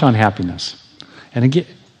finish on happiness. And again,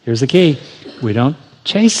 here's the key. We don't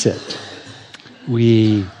chase it.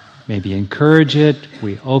 We maybe encourage it,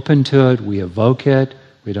 we open to it, we evoke it,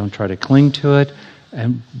 we don't try to cling to it,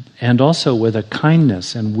 and also with a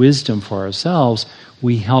kindness and wisdom for ourselves,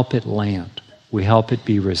 we help it land. We help it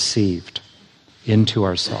be received into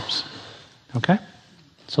ourselves. Okay?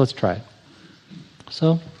 So let's try it.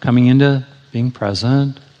 So, coming into being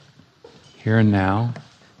present, here and now,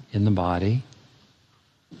 in the body.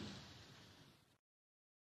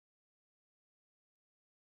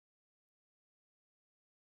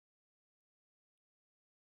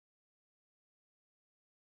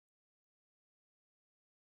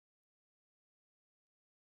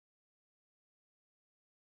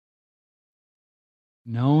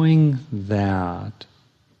 Knowing that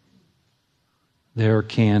there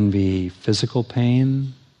can be physical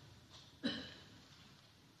pain,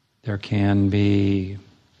 there can be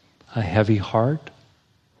a heavy heart,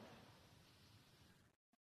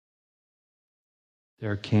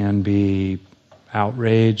 there can be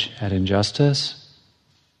outrage at injustice,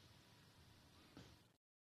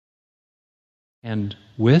 and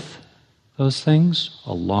with those things,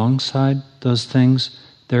 alongside those things,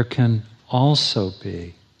 there can also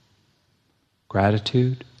be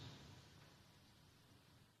gratitude,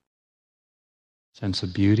 sense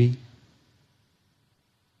of beauty,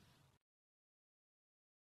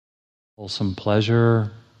 wholesome pleasure,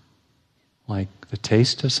 like the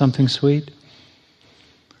taste of something sweet,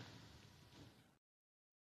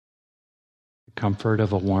 the comfort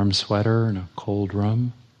of a warm sweater in a cold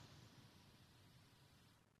room.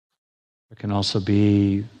 There can also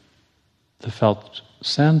be the felt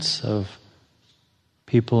sense of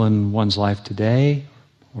people in one's life today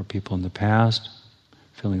or people in the past,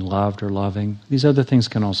 feeling loved or loving. These other things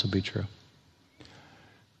can also be true.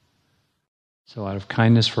 So out of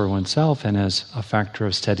kindness for oneself and as a factor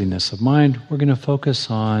of steadiness of mind, we're going to focus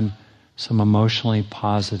on some emotionally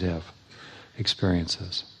positive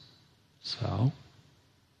experiences. So,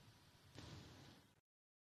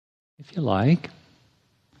 if you like,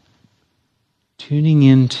 tuning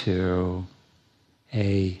into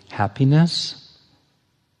a happiness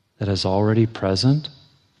that is already present,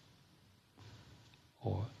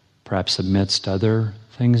 or perhaps amidst other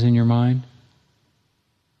things in your mind,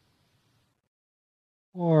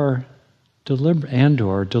 or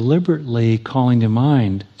deliberately calling to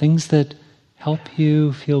mind things that help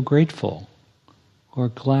you feel grateful or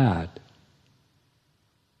glad,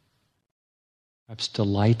 perhaps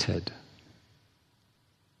delighted,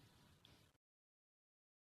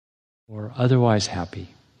 or otherwise happy.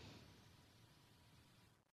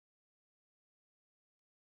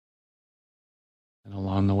 And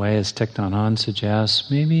along the way, as Thich Nhat Hanh suggests,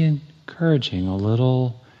 maybe encouraging a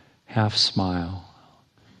little half smile.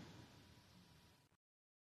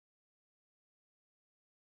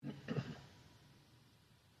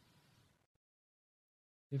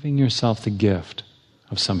 Giving yourself the gift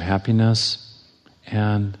of some happiness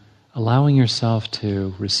and allowing yourself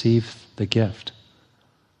to receive the gift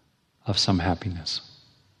of some happiness.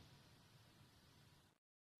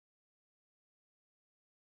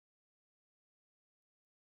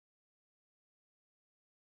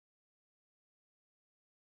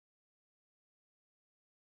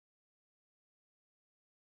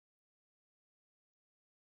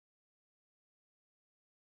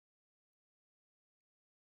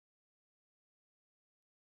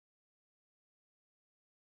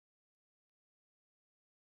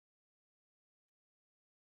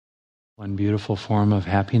 One beautiful form of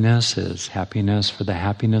happiness is happiness for the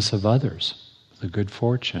happiness of others, the good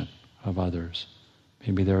fortune of others.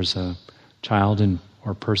 Maybe there's a child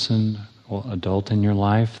or person or adult in your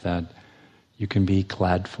life that you can be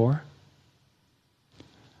glad for.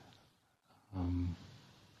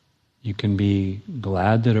 You can be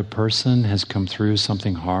glad that a person has come through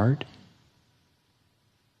something hard.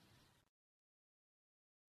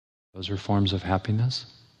 Those are forms of happiness.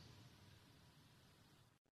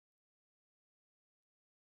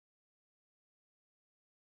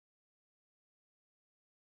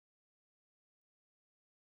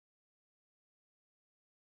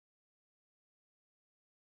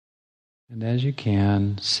 And as you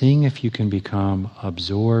can, seeing if you can become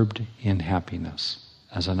absorbed in happiness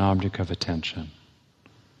as an object of attention,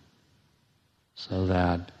 so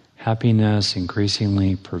that happiness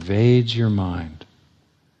increasingly pervades your mind.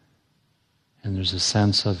 And there's a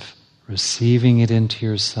sense of receiving it into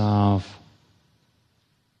yourself,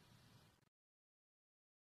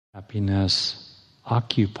 happiness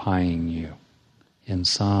occupying you in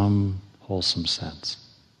some wholesome sense.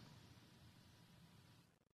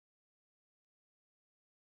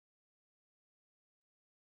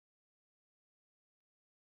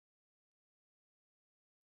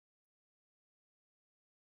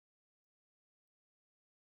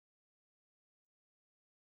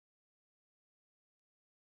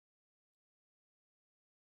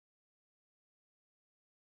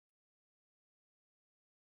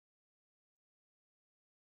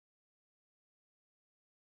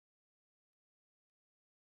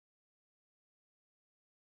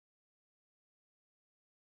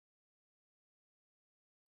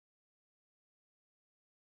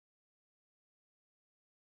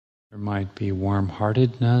 There might be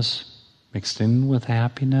warm-heartedness mixed in with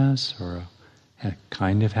happiness, or a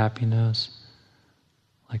kind of happiness,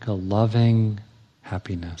 like a loving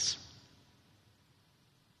happiness.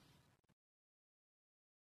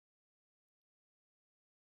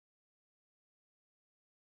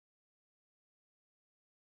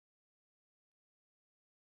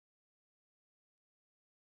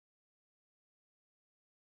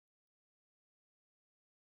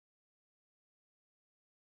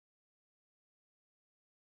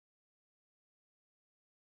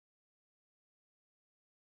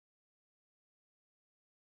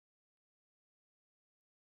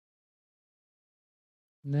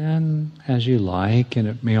 And then, as you like, and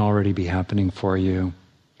it may already be happening for you,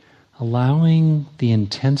 allowing the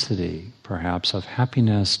intensity, perhaps, of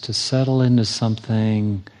happiness to settle into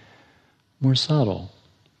something more subtle,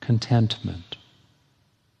 contentment.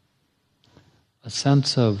 A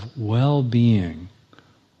sense of well-being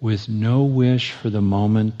with no wish for the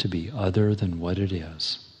moment to be other than what it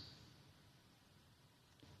is.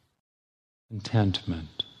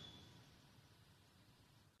 Contentment.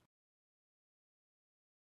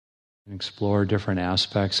 And explore different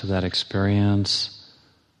aspects of that experience.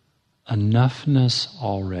 Enoughness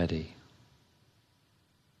already.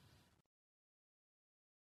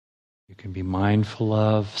 You can be mindful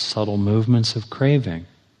of subtle movements of craving,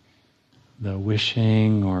 the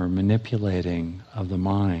wishing or manipulating of the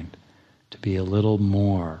mind to be a little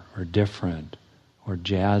more or different or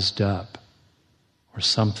jazzed up or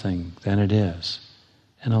something than it is.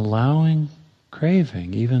 And allowing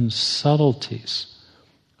craving, even subtleties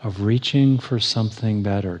of reaching for something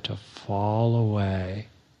better, to fall away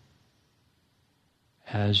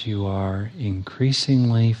as you are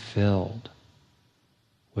increasingly filled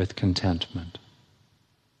with contentment.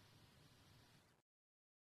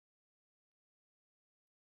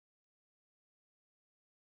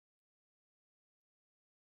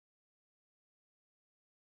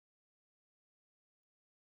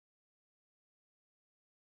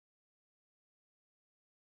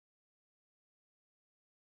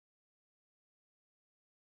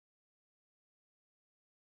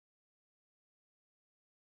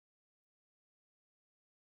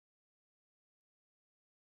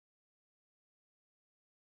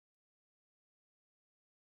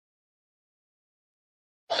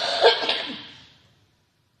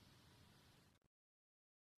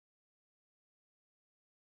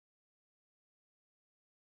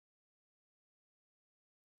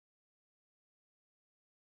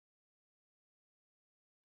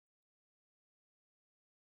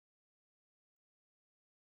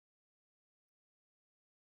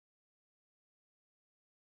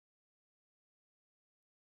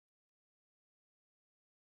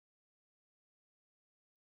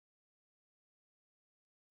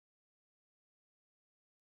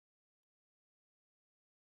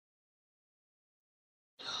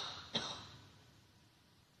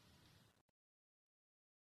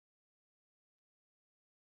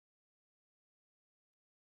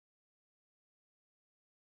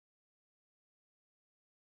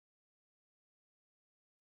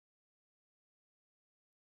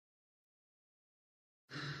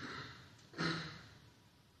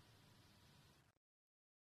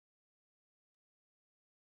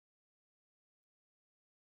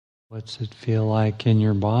 What's it feel like in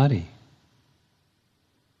your body,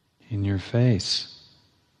 in your face?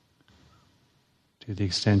 To the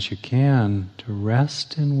extent you can, to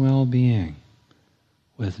rest in well-being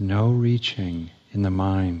with no reaching in the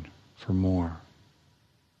mind for more.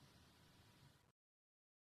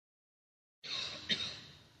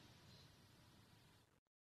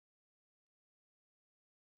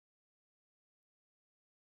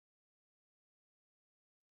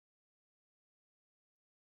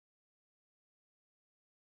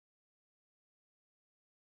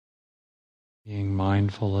 Being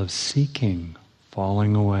mindful of seeking,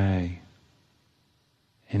 falling away,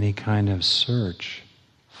 any kind of search,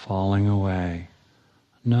 falling away.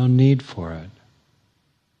 No need for it.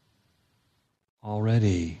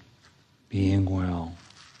 Already being well.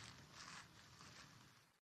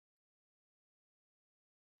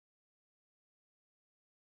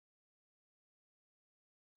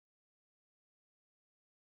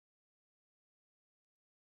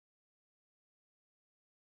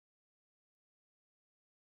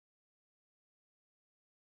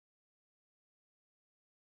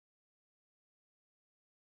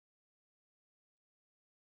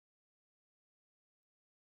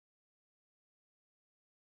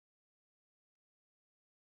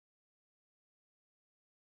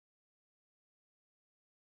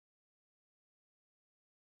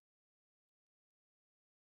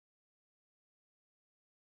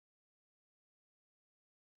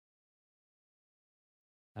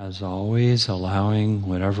 As always, allowing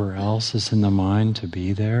whatever else is in the mind to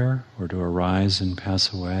be there or to arise and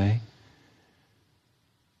pass away.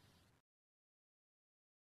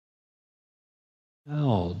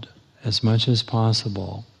 Held as much as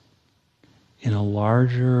possible in a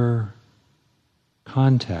larger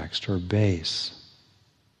context or base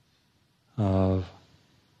of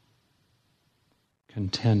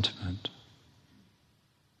contentment.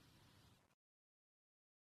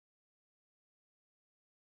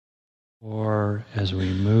 Or as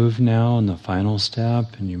we move now in the final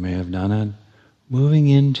step, and you may have done it, moving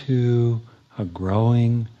into a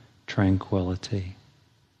growing tranquility.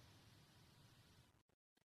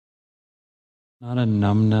 Not a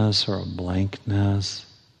numbness or a blankness.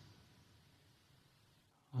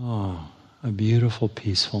 Oh, a beautiful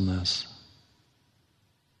peacefulness.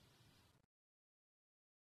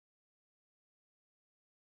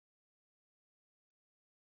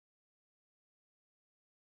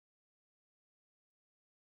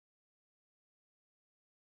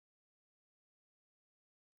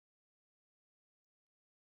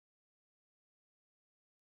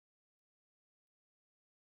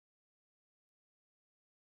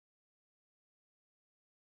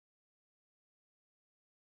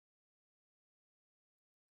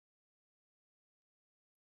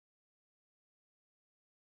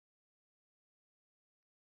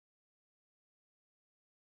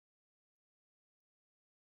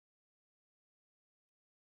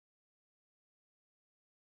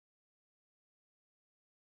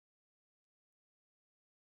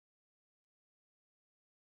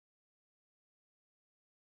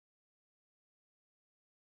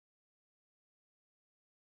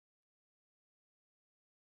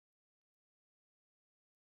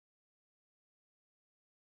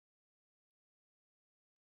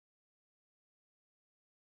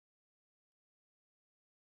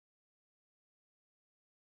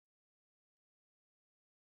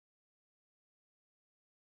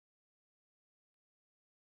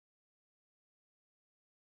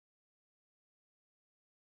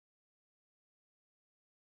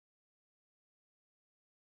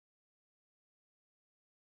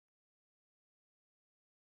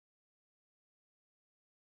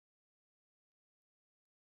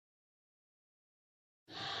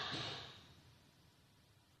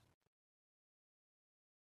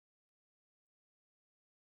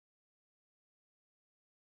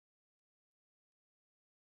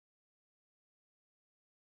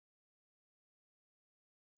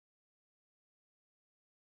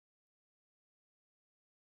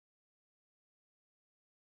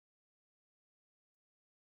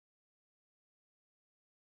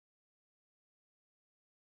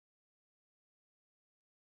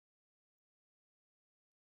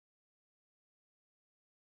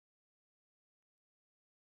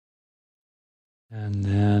 And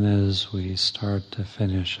then as we start to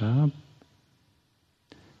finish up,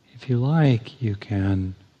 if you like, you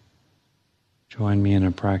can join me in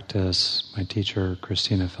a practice my teacher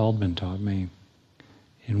Christina Feldman taught me,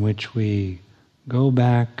 in which we go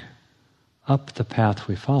back up the path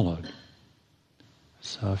we followed.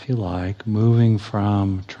 So if you like, moving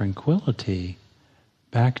from tranquility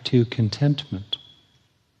back to contentment.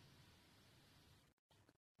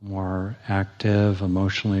 More active,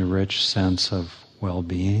 emotionally rich sense of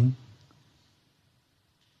well-being.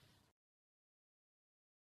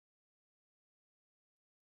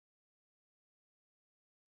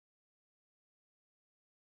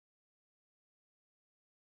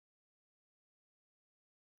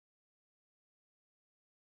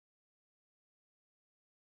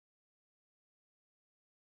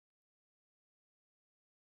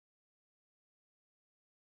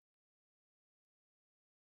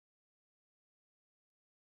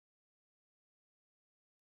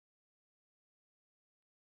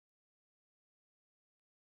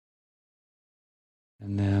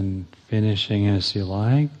 And then finishing as you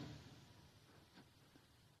like,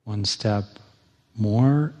 one step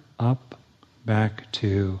more up, back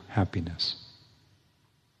to happiness.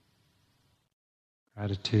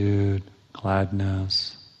 Gratitude,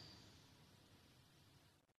 gladness,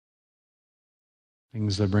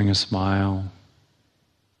 things that bring a smile.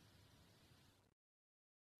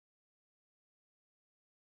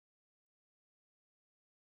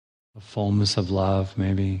 A fullness of love,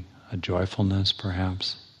 maybe a joyfulness,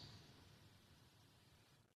 perhaps.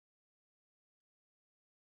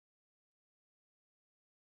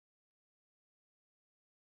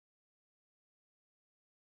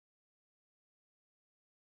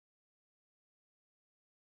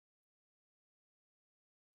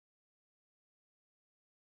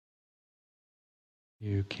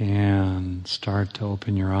 You can start to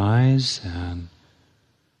open your eyes and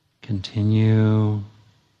continue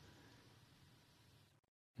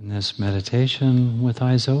in this meditation with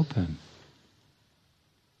eyes open.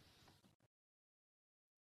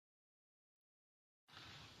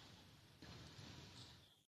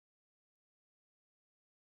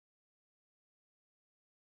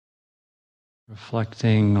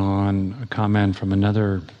 Reflecting on a comment from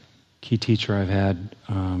another key teacher I've had,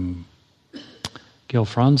 Gil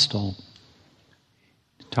Fronsdal,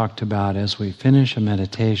 talked about as we finish a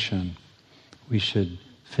meditation, we should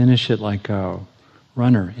finish it like a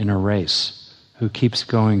runner in a race who keeps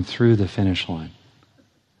going through the finish line,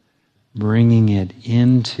 bringing it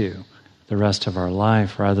into the rest of our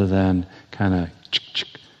life rather than kind of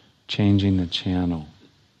changing the channel,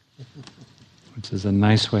 which is a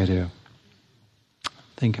nice way to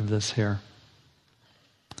think of this here.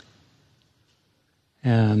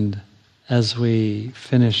 And as we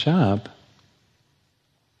finish up,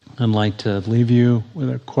 I'd like to leave you with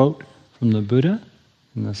a quote from the Buddha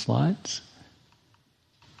in the slides.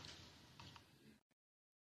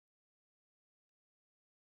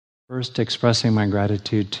 First, expressing my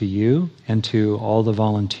gratitude to you and to all the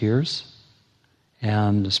volunteers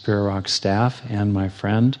and the Spirit Rock staff and my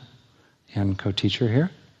friend and co-teacher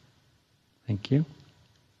here. Thank you.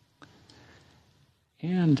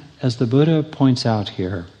 And as the Buddha points out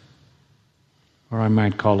here, or I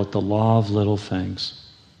might call it the law of little things,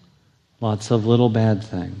 lots of little bad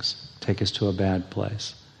things take us to a bad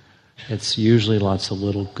place. It's usually lots of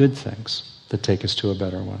little good things that take us to a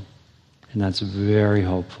better one. And that's very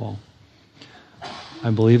hopeful.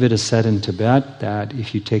 I believe it is said in Tibet that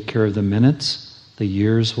if you take care of the minutes, the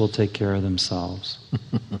years will take care of themselves.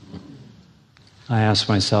 I ask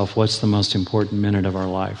myself, what's the most important minute of our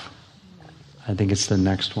life? I think it's the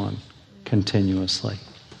next one, continuously.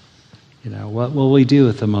 What will we do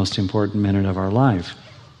with the most important minute of our life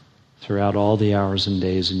throughout all the hours and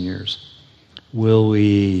days and years? Will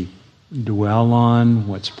we dwell on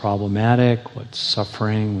what's problematic, what's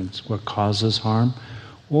suffering, what causes harm?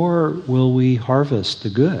 Or will we harvest the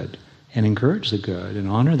good and encourage the good and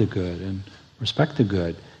honor the good and respect the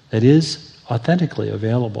good that is authentically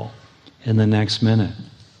available in the next minute?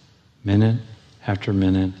 Minute after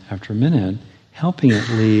minute after minute, helping it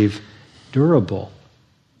leave durable,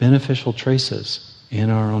 beneficial traces in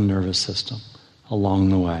our own nervous system along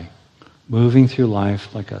the way, moving through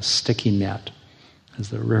life like a sticky net as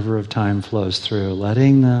the river of time flows through,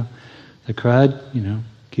 letting the crud,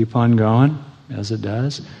 keep on going as it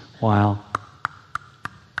does, while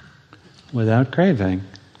without craving,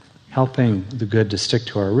 helping the good to stick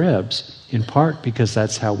to our ribs, in part because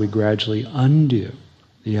that's how we gradually undo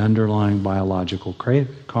the underlying biological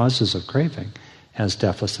causes of craving as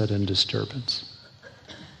deficit and disturbance.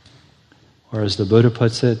 Or as the Buddha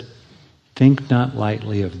puts it, Think not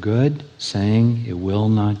lightly of good, saying it will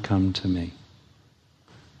not come to me.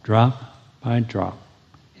 Drop by drop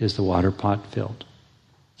is the water pot filled.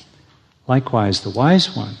 Likewise, the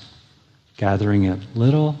wise one, gathering it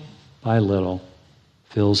little by little,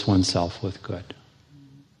 fills oneself with good.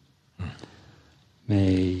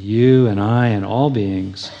 May you and I and all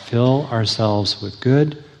beings fill ourselves with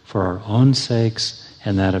good for our own sakes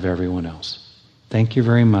and that of everyone else. Thank you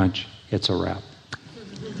very much. It's a wrap.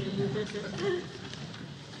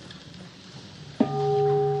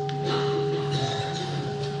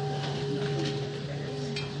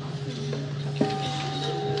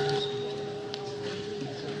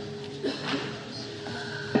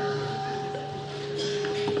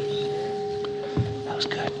 That was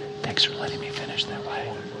good. Thanks for letting me finish that way.